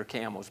Gilead with their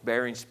camels,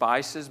 bearing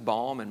spices,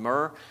 balm, and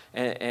myrrh,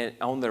 and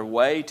on their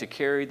way to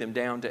carry them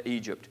down to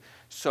Egypt.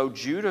 So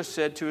Judah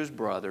said to his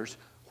brothers,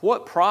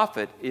 "What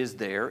profit is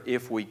there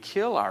if we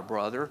kill our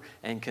brother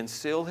and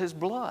conceal his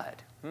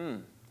blood?"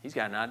 He's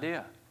got an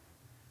idea.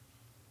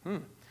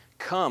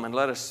 "Come and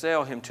let us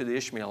sell him to the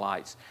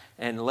Ishmaelites,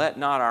 and let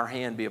not our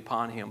hand be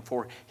upon him,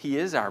 for he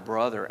is our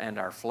brother and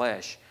our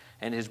flesh."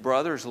 And his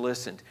brothers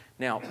listened.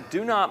 Now,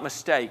 do not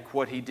mistake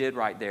what he did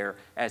right there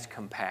as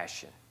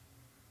compassion.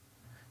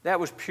 That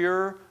was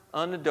pure,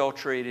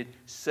 unadulterated,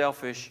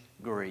 selfish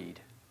greed.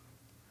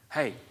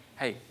 Hey,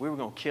 we were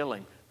going to kill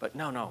him, but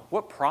no.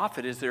 What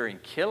profit is there in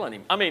killing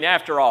him? I mean,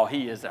 after all,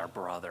 he is our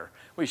brother.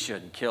 We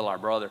shouldn't kill our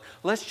brother.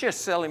 Let's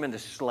just sell him into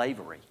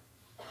slavery.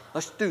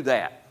 Let's do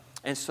that.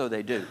 And so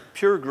they do.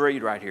 Pure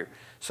greed right here.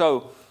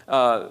 So,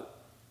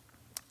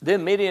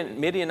 then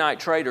Midianite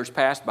traders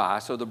passed by,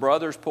 so the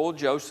brothers pulled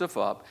Joseph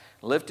up,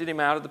 lifted him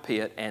out of the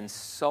pit, and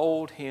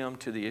sold him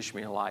to the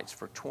Ishmaelites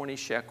for 20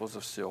 shekels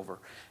of silver,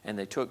 and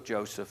they took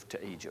Joseph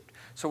to Egypt.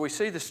 So we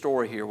see the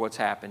story here, what's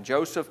happened.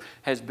 Joseph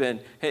has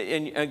been,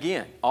 and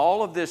again,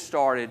 all of this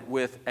started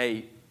with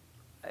it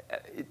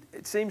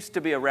seems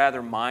to be a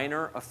rather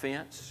minor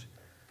offense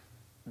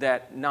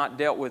that, not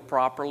dealt with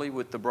properly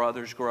with the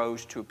brothers,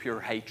 grows to a pure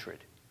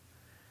hatred.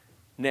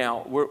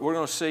 Now, we're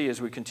going to see as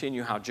we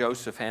continue how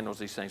Joseph handles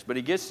these things. But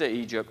he gets to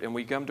Egypt, and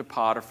we come to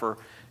Potiphar.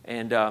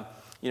 And,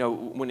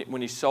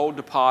 when he's sold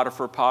to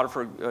Potiphar,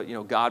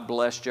 God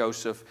blessed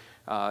Joseph.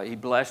 He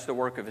blessed the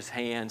work of his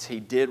hands. He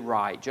did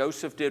right.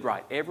 Joseph did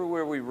right.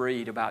 Everywhere we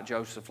read about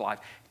Joseph's life,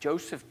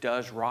 Joseph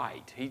does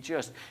right.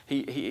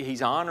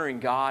 He's honoring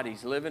God.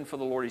 He's living for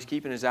the Lord. He's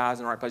keeping his eyes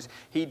in the right place.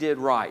 He did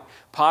right.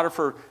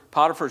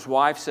 Potiphar's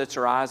wife sets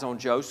her eyes on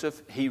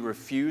Joseph. He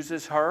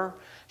refuses her.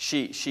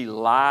 She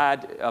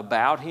lied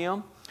about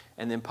him.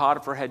 And then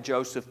Potiphar had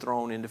Joseph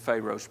thrown into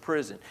Pharaoh's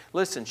prison.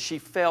 Listen, she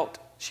felt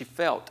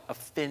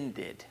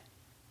offended.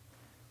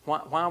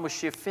 Why was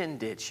she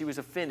offended? She was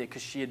offended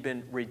because she had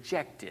been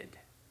rejected.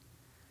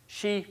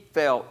 She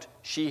felt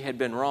she had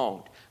been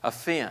wronged.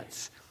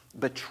 Offense,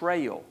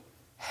 betrayal,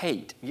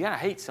 hate. You got to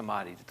hate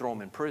somebody to throw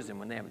them in prison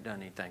when they haven't done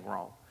anything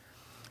wrong.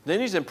 Then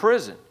he's in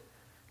prison.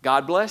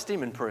 God blessed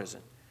him in prison.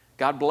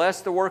 God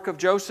blessed the work of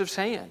Joseph's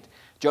hand.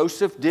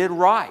 Joseph did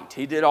right.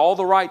 He did all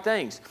the right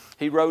things.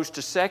 He rose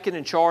to second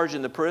in charge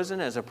in the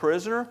prison as a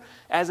prisoner.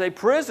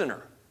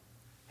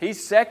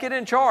 He's second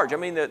in charge. I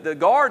mean, the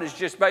guard is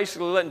just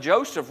basically letting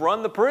Joseph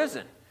run the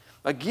prison.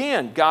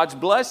 Again, God's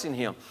blessing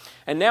him.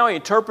 And now he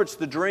interprets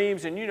the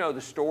dreams, and you know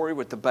the story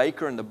with the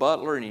baker and the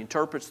butler, and he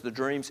interprets the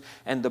dreams.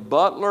 And the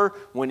butler,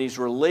 when he's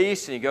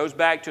released and he goes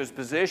back to his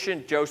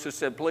position, Joseph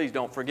said, "Please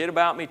don't forget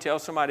about me. Tell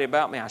somebody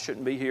about me. I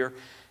shouldn't be here."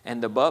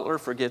 And the butler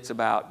forgets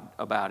about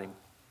him.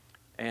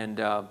 And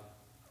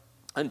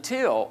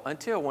until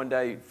one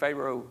day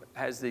Pharaoh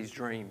has these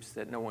dreams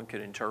that no one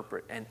could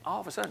interpret. And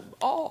all of a sudden,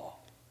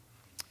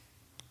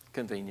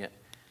 convenient.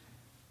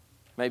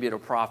 Maybe it'll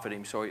profit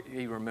him so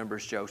he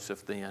remembers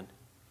Joseph then.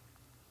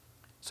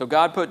 So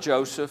God put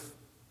Joseph,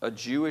 a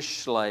Jewish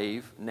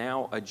slave,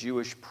 now a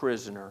Jewish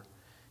prisoner,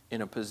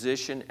 in a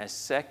position as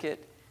second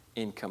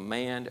in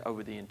command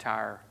over the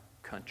entire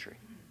country.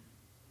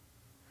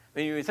 I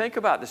mean, when you think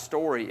about the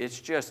story, it's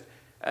just,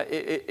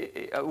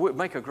 it would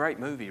make a great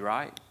movie,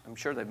 right? I'm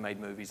sure they've made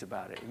movies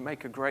about it. It would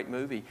make a great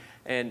movie.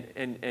 And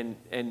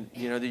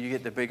you know, you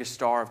get the biggest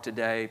star of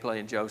today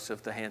playing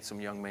Joseph, the handsome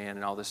young man,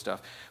 and all this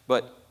stuff.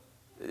 But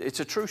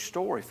it's a true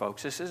story,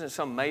 folks. This isn't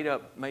some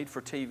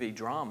made-for-TV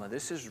drama.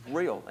 This is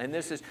real. And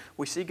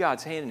we see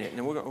God's hand in it,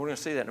 and we're going to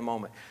see that in a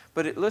moment.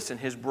 But listen,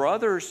 his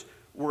brothers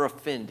were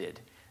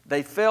offended.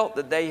 They felt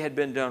that they had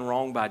been done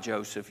wrong by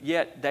Joseph,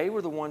 yet they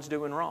were the ones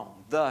doing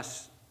wrong.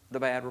 Thus, the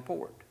bad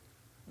report.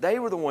 They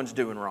were the ones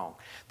doing wrong.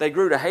 They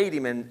grew to hate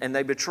him, and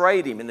they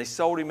betrayed him, and they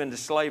sold him into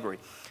slavery.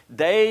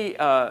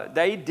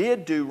 They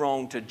did do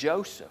wrong to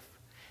Joseph.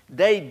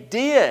 They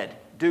did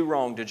do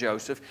wrong to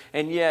Joseph,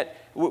 and yet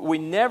we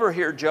never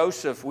hear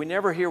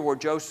where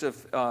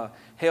Joseph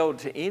held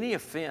to any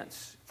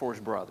offense for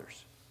his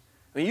brothers.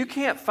 I mean, you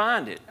can't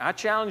find it. I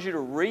challenge you to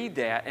read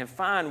that and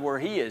find where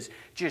he is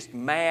just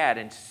mad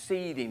and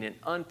seething and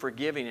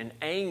unforgiving and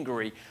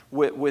angry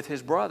with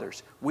his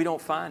brothers. We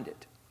don't find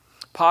it.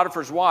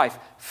 Potiphar's wife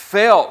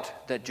felt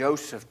that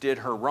Joseph did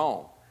her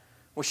wrong.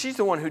 Well, she's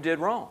the one who did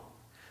wrong.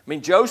 I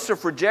mean,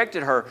 Joseph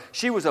rejected her.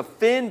 She was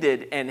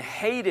offended and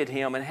hated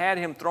him and had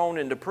him thrown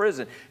into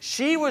prison.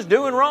 She was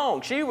doing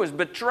wrong. She was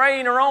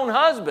betraying her own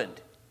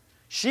husband.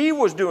 She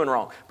was doing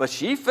wrong. But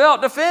she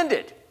felt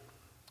offended.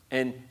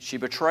 And she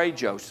betrayed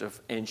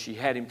Joseph, and she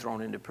had him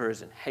thrown into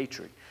prison.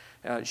 Hatred.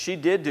 She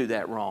did do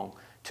that wrong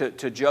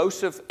to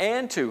Joseph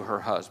and to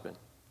her husband.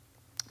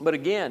 But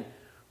again,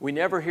 we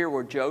never hear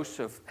where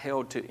Joseph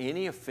held to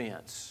any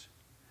offense.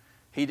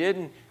 He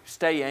didn't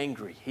stay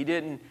angry. He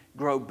didn't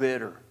grow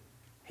bitter.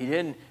 He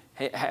didn't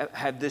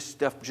have this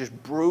stuff just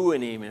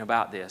brewing him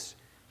about this.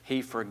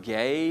 He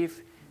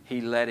forgave,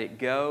 he let it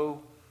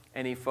go,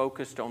 and he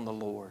focused on the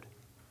Lord.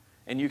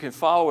 And you can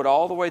follow it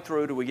all the way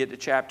through till we get to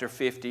chapter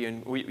 50,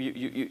 and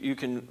you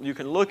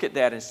can look at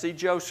that and see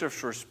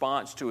Joseph's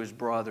response to his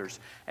brothers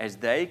as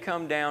they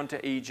come down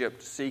to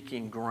Egypt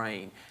seeking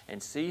grain,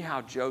 and see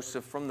how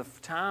Joseph, from the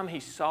time he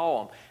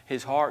saw them,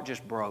 his heart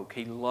just broke.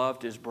 He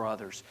loved his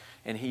brothers.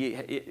 And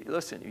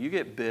listen, you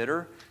get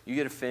bitter, you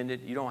get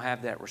offended, you don't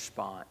have that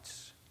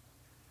response.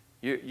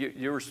 He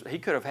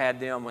could have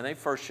had them, when they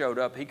first showed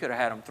up, he could have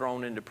had them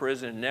thrown into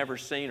prison and never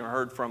seen or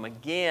heard from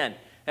again.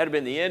 That'd have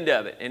been the end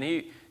of it. And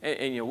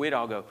we'd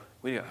all go,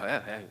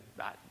 that's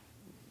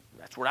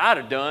what I'd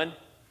have done.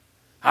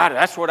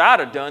 That's what I'd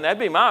have done. That'd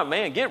be my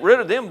man. Get rid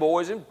of them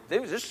boys. They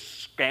were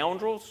just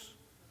scoundrels.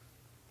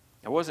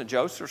 That wasn't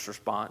Joseph's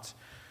response.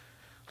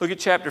 Look at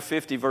chapter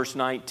 50, verse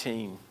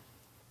 19.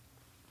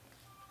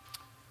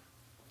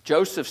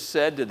 Joseph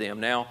said to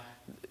them, now,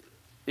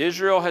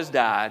 Israel has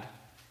died,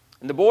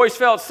 and the boys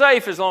felt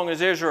safe as long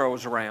as Israel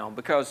was around,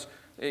 because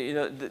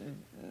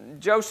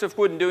Joseph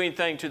wouldn't do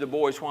anything to the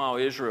boys while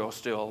Israel's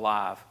still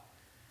alive.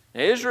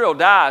 Now, Israel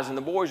dies and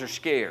the boys are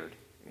scared,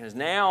 because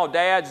now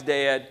Dad's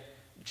dead.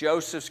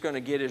 Joseph's going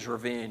to get his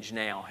revenge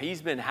now.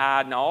 He's been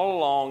hiding all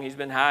along. He's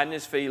been hiding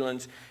his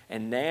feelings,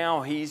 and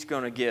now he's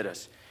going to get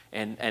us.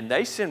 And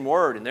they send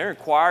word, and they're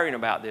inquiring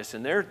about this,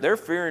 and they're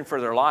fearing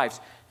for their lives.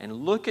 And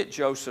look at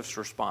Joseph's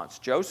response.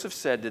 Joseph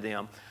said to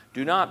them,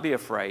 do not be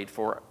afraid,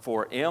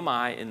 for am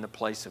I in the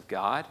place of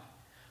God?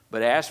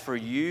 But as for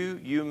you,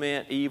 you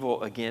meant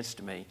evil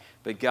against me,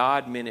 but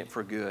God meant it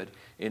for good,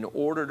 in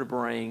order to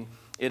bring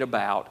it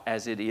about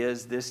as it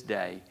is this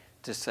day,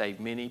 to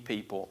save many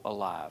people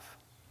alive.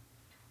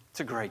 It's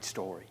a great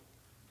story.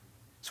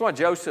 That's why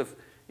Joseph,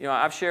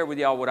 I've shared with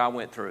y'all what I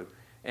went through.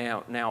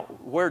 Now,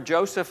 where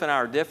Joseph and I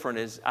are different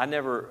is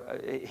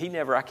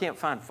I can't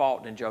find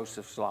fault in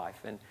Joseph's life.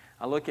 And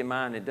I look at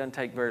mine, it doesn't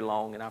take very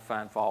long, and I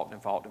find fault,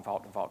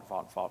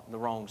 the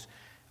wrongs.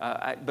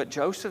 But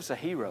Joseph's a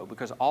hero,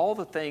 because all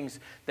the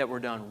things that were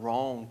done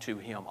wrong to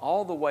him,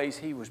 all the ways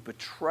he was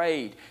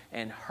betrayed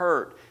and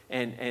hurt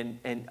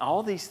and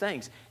all these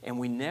things, and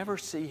we never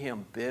see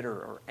him bitter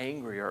or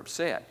angry or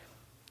upset.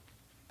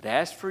 But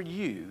as for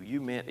you,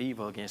 you meant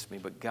evil against me,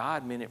 but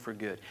God meant it for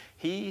good.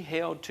 He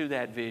held to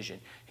that vision.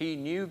 He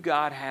knew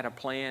God had a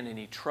plan, and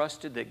he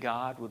trusted that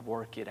God would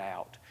work it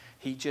out.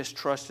 He just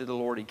trusted the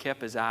Lord. He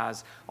kept his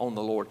eyes on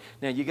the Lord.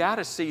 Now, you got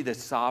to see the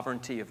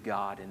sovereignty of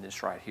God in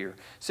this right here.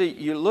 See,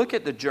 you look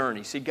at the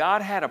journey. See,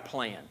 God had a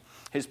plan.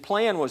 His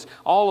plan was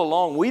all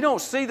along. We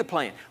don't see the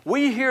plan.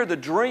 We hear the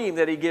dream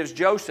that he gives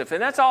Joseph.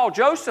 And that's all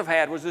Joseph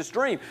had, was this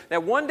dream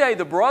that one day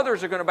the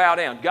brothers are going to bow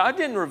down. God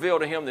didn't reveal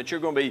to him that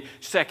you're going to be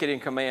second in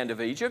command of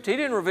Egypt. He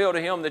didn't reveal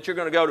to him that you're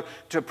going to go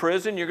to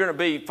prison. You're going to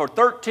be, for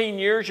 13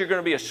 years, you're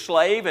going to be a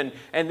slave and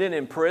then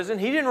in prison.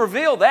 He didn't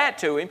reveal that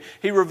to him.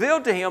 He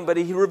revealed to him, but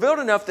he revealed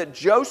enough that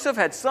Joseph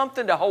had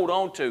something to hold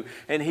on to.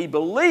 And he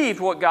believed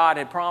what God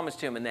had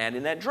promised him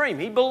in that dream.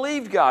 He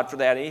believed God for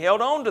that, and he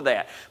held on to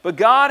that. But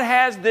God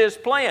has this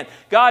plan.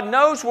 God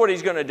knows what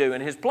he's going to do,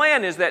 and his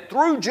plan is that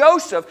through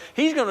Joseph,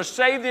 he's going to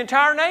save the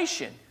entire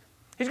nation.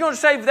 He's going to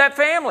save that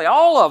family,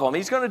 all of them.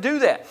 He's going to do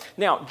that.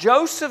 Now,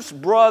 Joseph's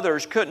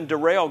brothers couldn't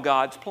derail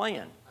God's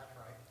plan.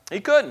 He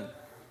couldn't.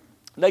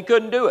 They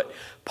couldn't do it.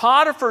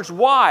 Potiphar's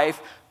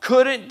wife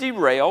couldn't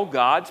derail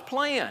God's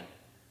plan.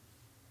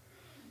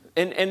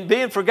 And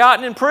being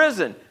forgotten in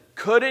prison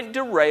couldn't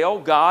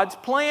derail God's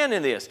plan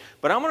in this.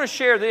 But I'm going to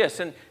share this,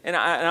 and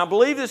I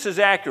believe this is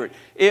accurate.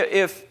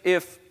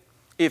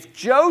 If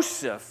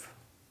Joseph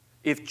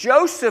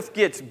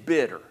gets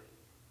bitter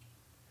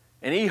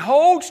and he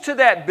holds to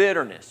that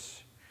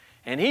bitterness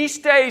and he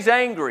stays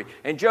angry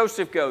and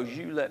Joseph goes,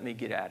 you let me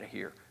get out of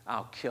here,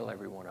 I'll kill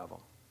every one of them.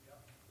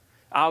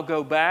 I'll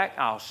go back,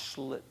 I'm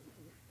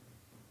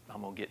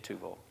going to get too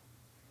old.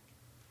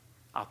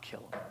 I'll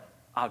kill them.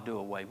 I'll do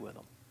away with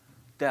them.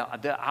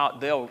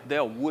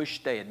 They'll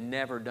wish they had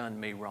never done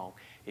me wrong.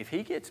 If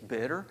he gets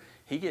bitter,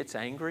 he gets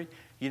angry,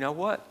 you know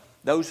what?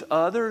 Those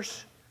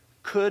others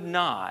could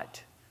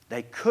not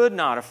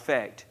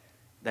affect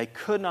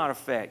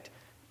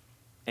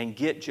and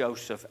get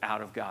Joseph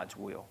out of God's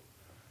will.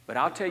 But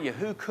I'll tell you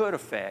who could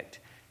affect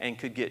and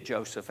could get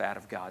Joseph out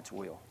of God's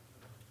will.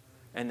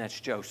 And that's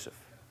Joseph.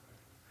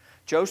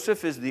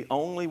 Joseph is the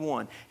only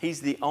one.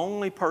 He's the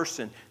only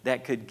person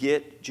that could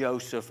get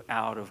Joseph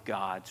out of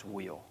God's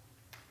will.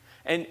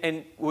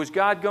 And was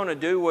God going to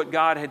do what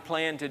God had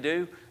planned to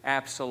do?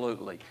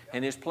 Absolutely.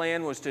 And his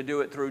plan was to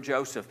do it through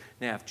Joseph.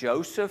 Now, if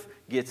Joseph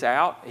gets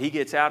out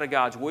of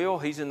God's will,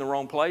 he's in the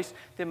wrong place,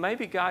 then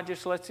maybe God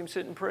just lets him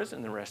sit in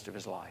prison the rest of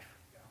his life.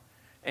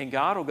 And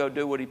God will go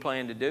do what he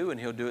planned to do, and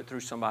he'll do it through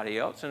somebody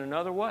else in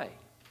another way.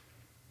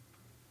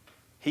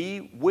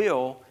 His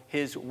will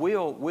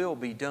will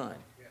be done.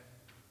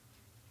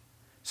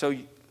 So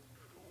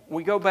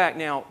we go back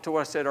now to what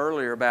I said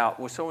earlier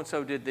about, well,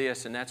 so-and-so did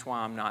this, and that's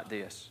why I'm not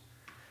this.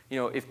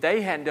 If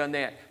they hadn't done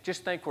that,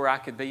 just think where I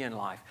could be in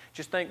life.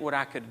 Just think what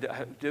I could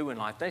do in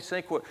life.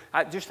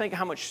 Just think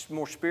how much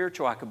more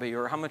spiritual I could be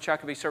or how much I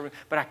could be serving.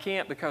 But I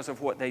can't because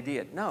of what they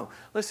did. No.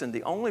 Listen,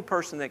 the only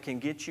person that can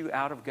get you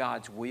out of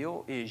God's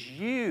will is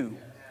you.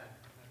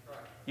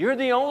 You're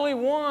the only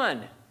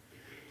one.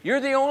 You're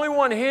the only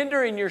one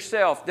hindering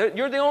yourself.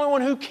 You're the only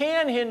one who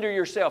can hinder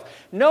yourself.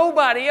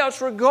 Nobody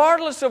else,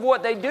 regardless of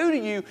what they do to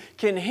you,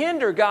 can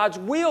hinder God's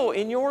will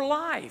in your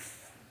life.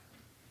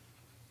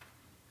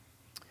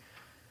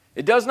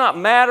 It does not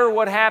matter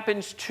what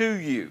happens to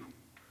you.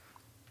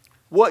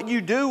 What you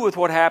do with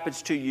what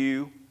happens to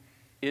you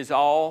is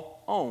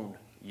all on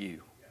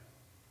you.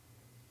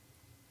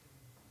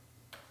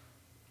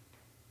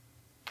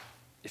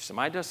 If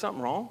somebody does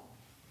something wrong,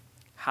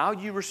 how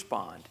you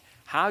respond,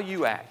 how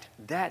you act,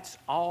 that's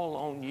all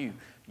on you.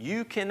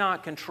 You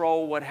cannot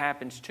control what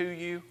happens to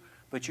you,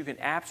 but you can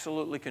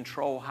absolutely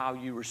control how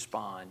you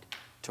respond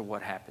to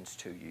what happens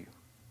to you.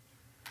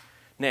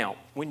 Now,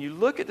 when you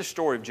look at the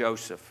story of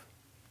Joseph,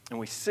 and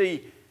we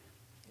see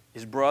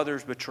his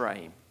brothers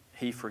betray him,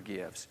 he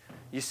forgives.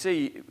 You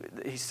see,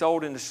 he's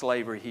sold into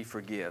slavery, he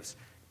forgives.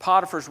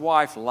 Potiphar's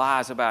wife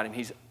lies about him.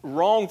 He's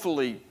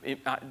wrongfully,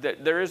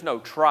 there is no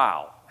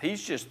trial.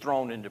 He's just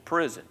thrown into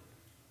prison.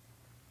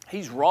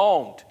 He's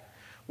wronged.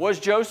 Was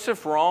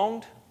Joseph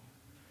wronged?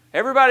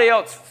 Everybody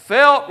else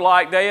felt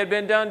like they had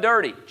been done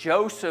dirty.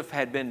 Joseph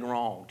had been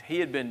wronged.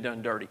 He had been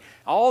done dirty.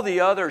 All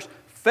the others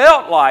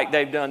felt like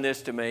they've done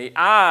this to me.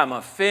 I'm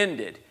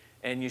offended.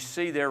 And you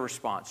see their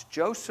response.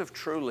 Joseph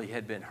truly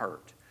had been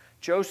hurt.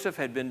 Joseph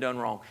had been done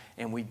wrong.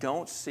 And we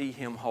don't see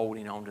him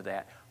holding on to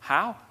that.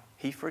 How?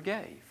 He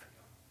forgave.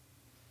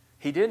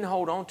 He didn't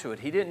hold on to it.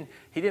 He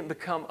didn't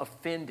become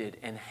offended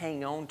and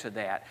hang on to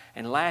that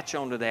and latch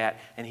on to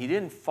that. And he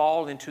didn't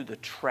fall into the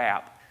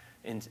trap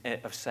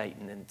of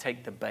Satan and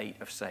take the bait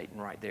of Satan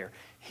right there.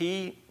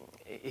 He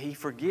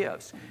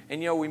forgives.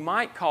 And we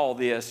might call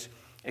this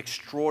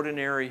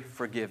extraordinary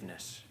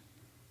forgiveness.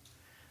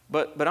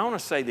 But I want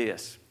to say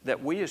this,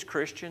 that we as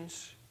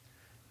Christians,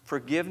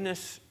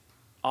 forgiveness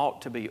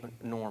ought to be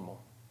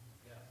normal.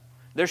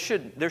 There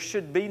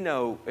should be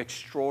no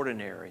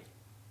extraordinary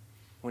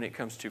when it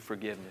comes to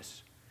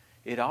forgiveness.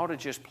 It ought to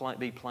just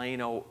be plain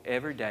old,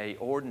 everyday,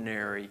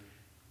 ordinary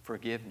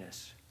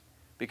forgiveness.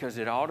 Because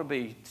it ought to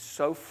be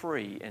so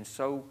free and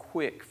so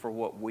quick for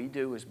what we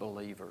do as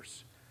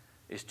believers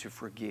is to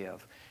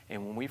forgive.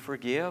 And when we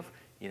forgive,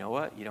 you know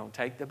what? You don't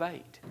take the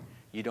bait.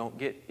 You don't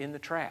get in the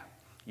trap.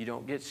 You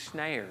don't get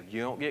snared.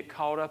 You don't get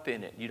caught up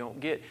in it. You don't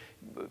get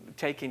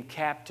taken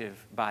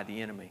captive by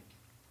the enemy.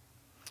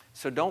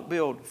 So don't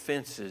build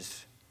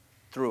fences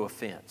through a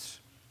fence.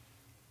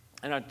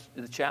 And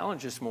the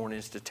challenge this morning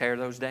is to tear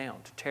those down,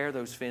 to tear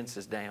those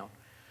fences down,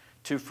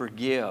 to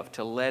forgive,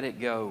 to let it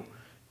go.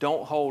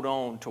 Don't hold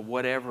on to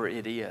whatever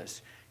it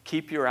is.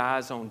 Keep your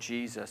eyes on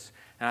Jesus.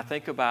 And I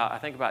think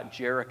about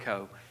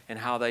Jericho and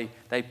how they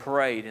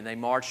prayed and they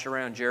marched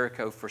around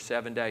Jericho for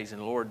 7 days,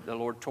 and the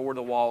Lord tore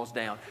the walls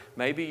down.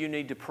 Maybe you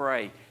need to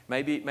pray.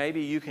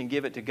 Maybe you can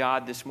give it to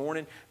God this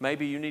morning.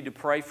 Maybe you need to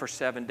pray for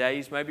 7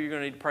 days. Maybe you're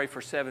going to need to pray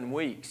for 7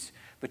 weeks.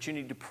 But you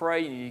need to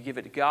pray and you need to give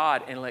it to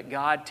God and let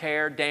God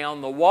tear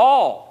down the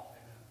wall.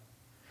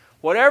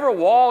 Whatever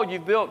wall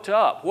you've built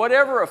up,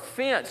 whatever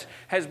offense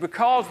has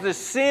caused this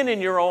sin in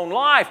your own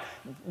life,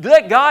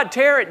 let God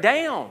tear it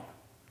down.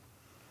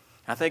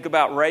 I think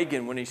about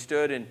Reagan when he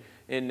stood in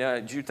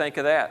did you think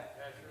of that?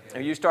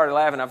 You started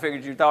laughing. I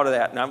figured you thought of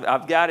that. And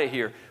I've got it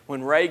here.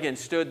 When Reagan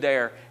stood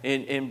there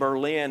in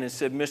Berlin and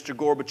said, Mr.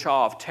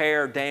 Gorbachev,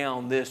 tear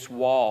down this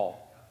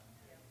wall.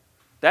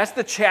 That's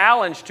the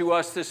challenge to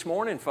us this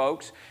morning,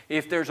 folks.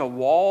 If there's a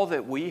wall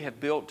that we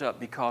have built up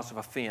because of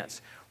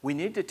offense, we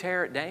need to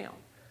tear it down.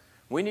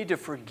 We need to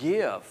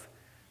forgive.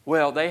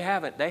 Well, they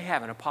haven't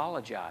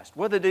apologized.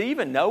 Well, do they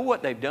even know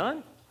what they've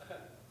done?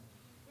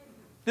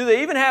 Do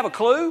they even have a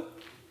clue?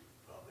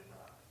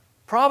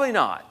 Probably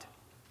not.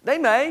 They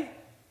may.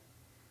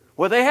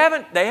 Well, they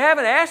haven't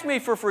asked me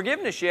for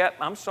forgiveness yet.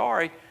 I'm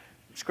sorry.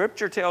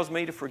 Scripture tells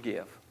me to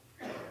forgive.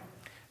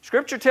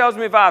 Scripture tells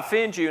me if I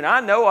offend you, and I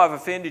know I've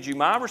offended you,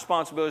 my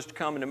responsibility is to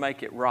come and to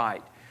make it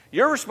right.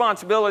 Your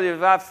responsibility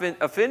if I've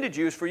offended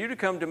you is for you to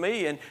come to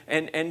me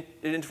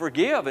and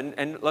forgive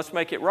and let's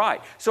make it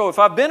right. So if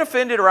I've been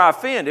offended or I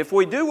offend, if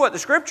we do what the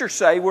Scriptures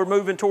say, we're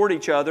moving toward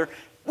each other,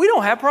 we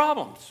don't have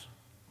problems.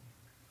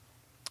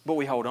 But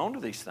we hold on to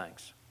these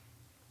things.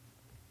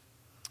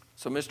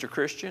 So Mr.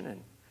 Christian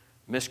and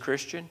Miss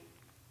Christian,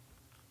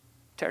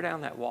 tear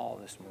down that wall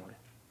this morning.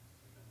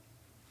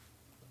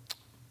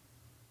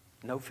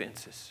 No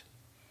fences.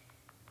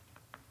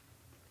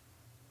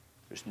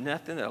 There's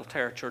nothing that'll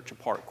tear a church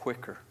apart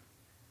quicker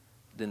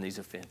than these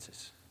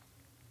offenses.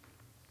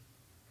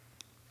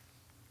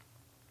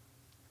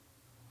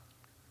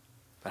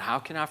 But how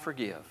can I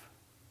forgive?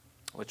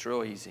 Well, it's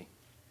real easy.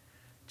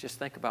 Just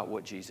think about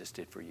what Jesus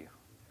did for you.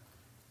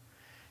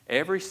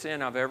 Every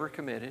sin I've ever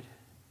committed,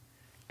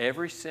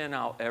 every sin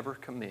I'll ever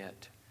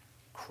commit,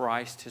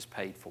 Christ has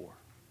paid for.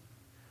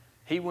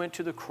 He went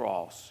to the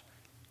cross,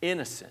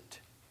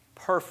 innocent,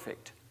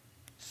 perfect,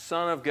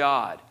 Son of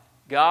God,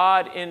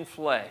 God in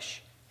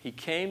flesh. He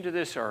came to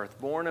this earth,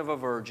 born of a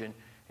virgin,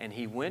 and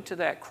He went to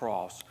that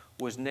cross,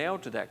 was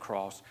nailed to that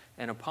cross,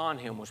 and upon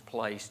Him was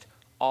placed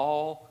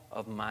all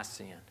of my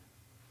sin.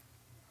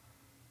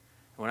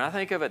 When I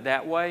think of it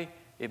that way,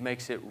 it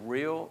makes it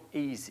real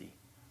easy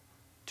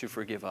to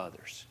forgive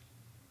others.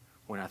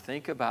 When I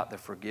think about the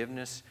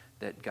forgiveness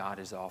that God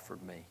has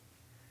offered me.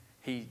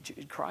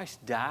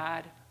 Christ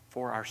died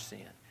for our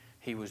sin.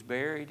 He was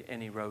buried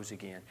and He rose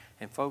again.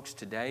 And folks,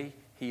 today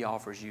He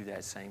offers you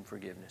that same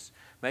forgiveness.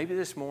 Maybe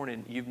this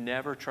morning you've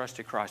never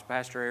trusted Christ.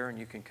 Pastor Aaron,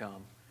 you can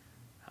come.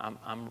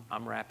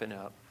 I'm wrapping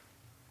up.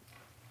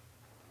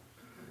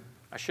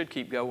 I should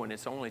keep going.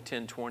 It's only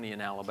 10:20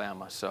 in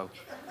Alabama, so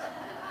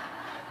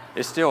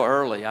it's still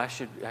early. I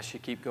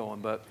should keep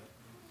going, but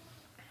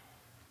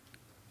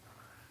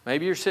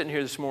maybe you're sitting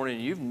here this morning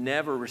and you've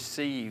never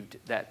received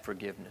that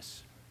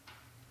forgiveness.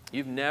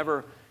 You've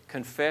never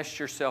confessed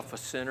yourself a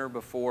sinner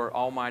before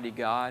Almighty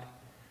God,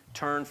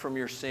 turned from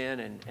your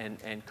sin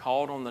and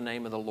called on the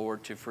name of the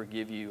Lord to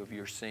forgive you of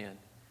your sin.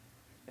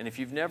 And if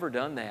you've never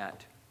done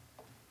that,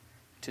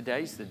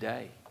 today's the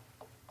day.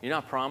 You're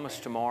not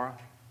promised tomorrow.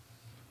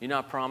 You're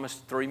not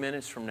promised 3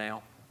 minutes from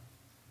now.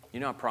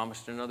 You're not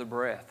promised another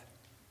breath.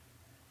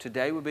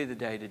 Today would be the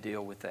day to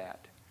deal with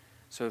that.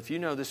 So if you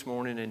know this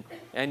morning,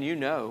 and you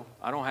know,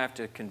 I don't have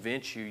to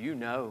convince you, you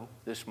know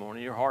this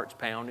morning, your heart's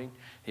pounding.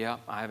 Yeah,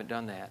 I haven't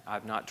done that.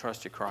 I've not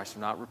trusted Christ.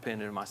 I've not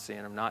repented of my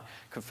sin. I've not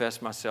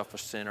confessed myself a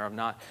sinner. I've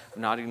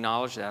not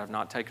acknowledged that. I've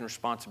not taken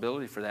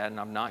responsibility for that, and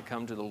I've not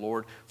come to the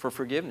Lord for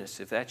forgiveness.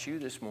 If that's you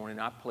this morning,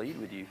 I plead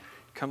with you,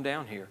 come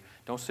down here.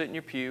 Don't sit in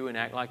your pew and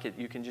act like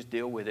you can just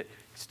deal with it.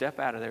 Step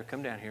out of there,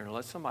 come down here, and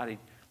let somebody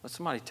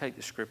take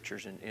the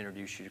Scriptures and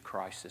introduce you to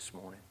Christ this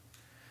morning.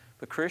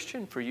 But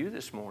Christian, for you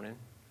this morning,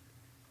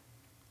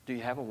 do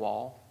you have a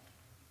wall?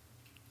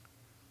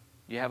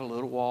 Do you have a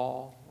little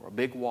wall or a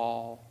big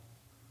wall?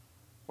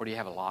 Or do you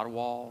have a lot of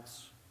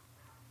walls?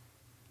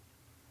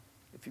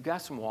 If you've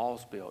got some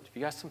walls built, if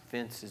you've got some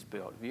fences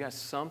built, if you've got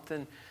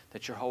something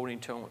that you're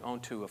holding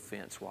onto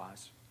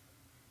offense-wise,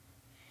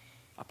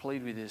 I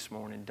plead with you this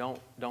morning,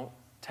 don't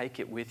take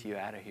it with you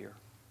out of here.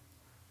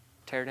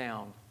 Tear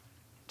down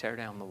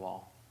the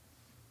wall.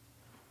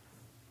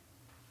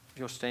 If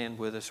you'll stand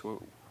with us,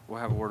 we'll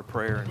have a word of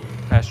prayer, and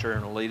Pastor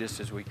Aaron will lead us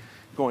as we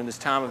go in this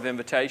time of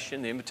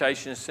invitation. The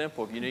invitation is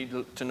simple. If you need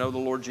to know the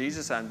Lord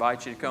Jesus, I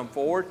invite you to come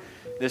forward.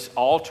 This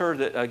altar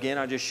that, again,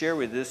 I just shared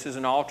with you, this is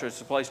an altar.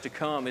 It's a place to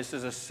come. This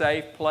is a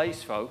safe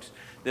place, folks.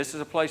 This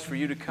is a place for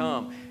you to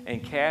come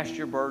and cast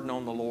your burden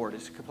on the Lord.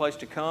 It's a place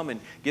to come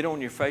and get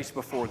on your face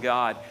before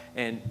God.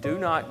 And do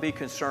not be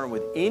concerned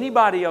with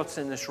anybody else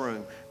in this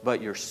room but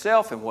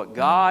yourself and what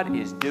God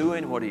is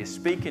doing, what He is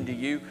speaking to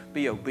you.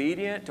 Be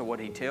obedient to what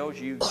He tells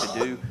you to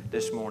do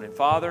this morning.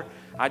 Father,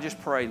 I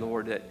just pray,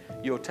 Lord, that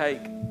You'll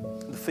take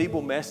the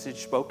feeble message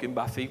spoken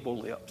by feeble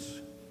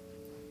lips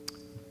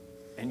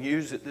and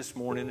use it this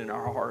morning in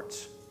our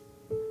hearts.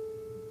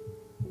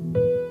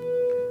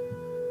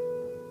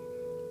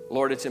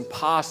 Lord, it's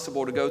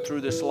impossible to go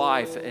through this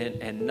life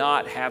and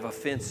not have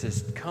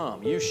offenses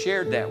come. You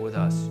shared that with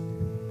us.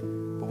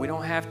 But we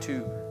don't have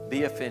to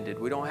be offended.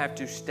 We don't have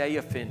to stay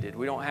offended.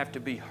 We don't have to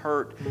be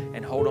hurt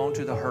and hold on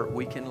to the hurt.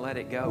 We can let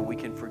it go. We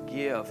can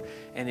forgive.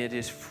 And it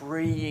is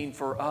freeing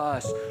for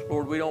us.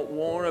 Lord, we don't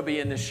want to be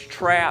in this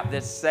trap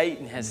that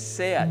Satan has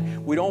set.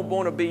 We don't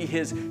want to be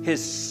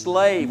his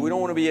slave. We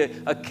don't want to be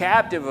a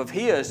captive of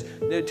his,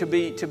 to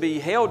be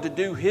held to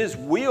do his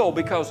will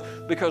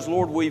because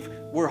Lord,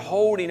 we're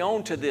holding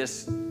on to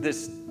these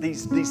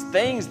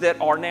things that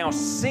are now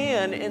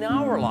sin in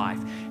our life.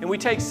 And we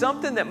take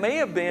something that may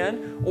have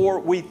been, or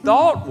we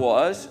thought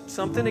was,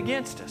 something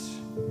against us.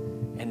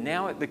 And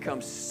now it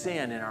becomes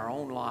sin in our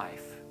own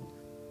life.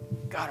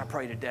 God, I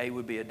pray today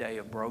would be a day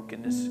of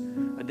brokenness,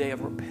 a day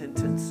of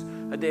repentance,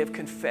 a day of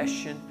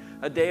confession,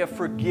 a day of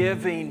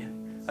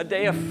forgiving, a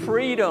day of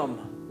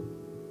freedom.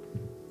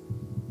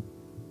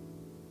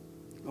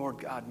 Lord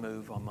God,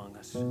 move among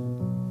us.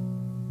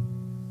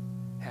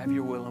 Have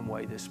your will and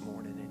way this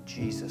morning in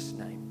Jesus'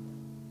 name.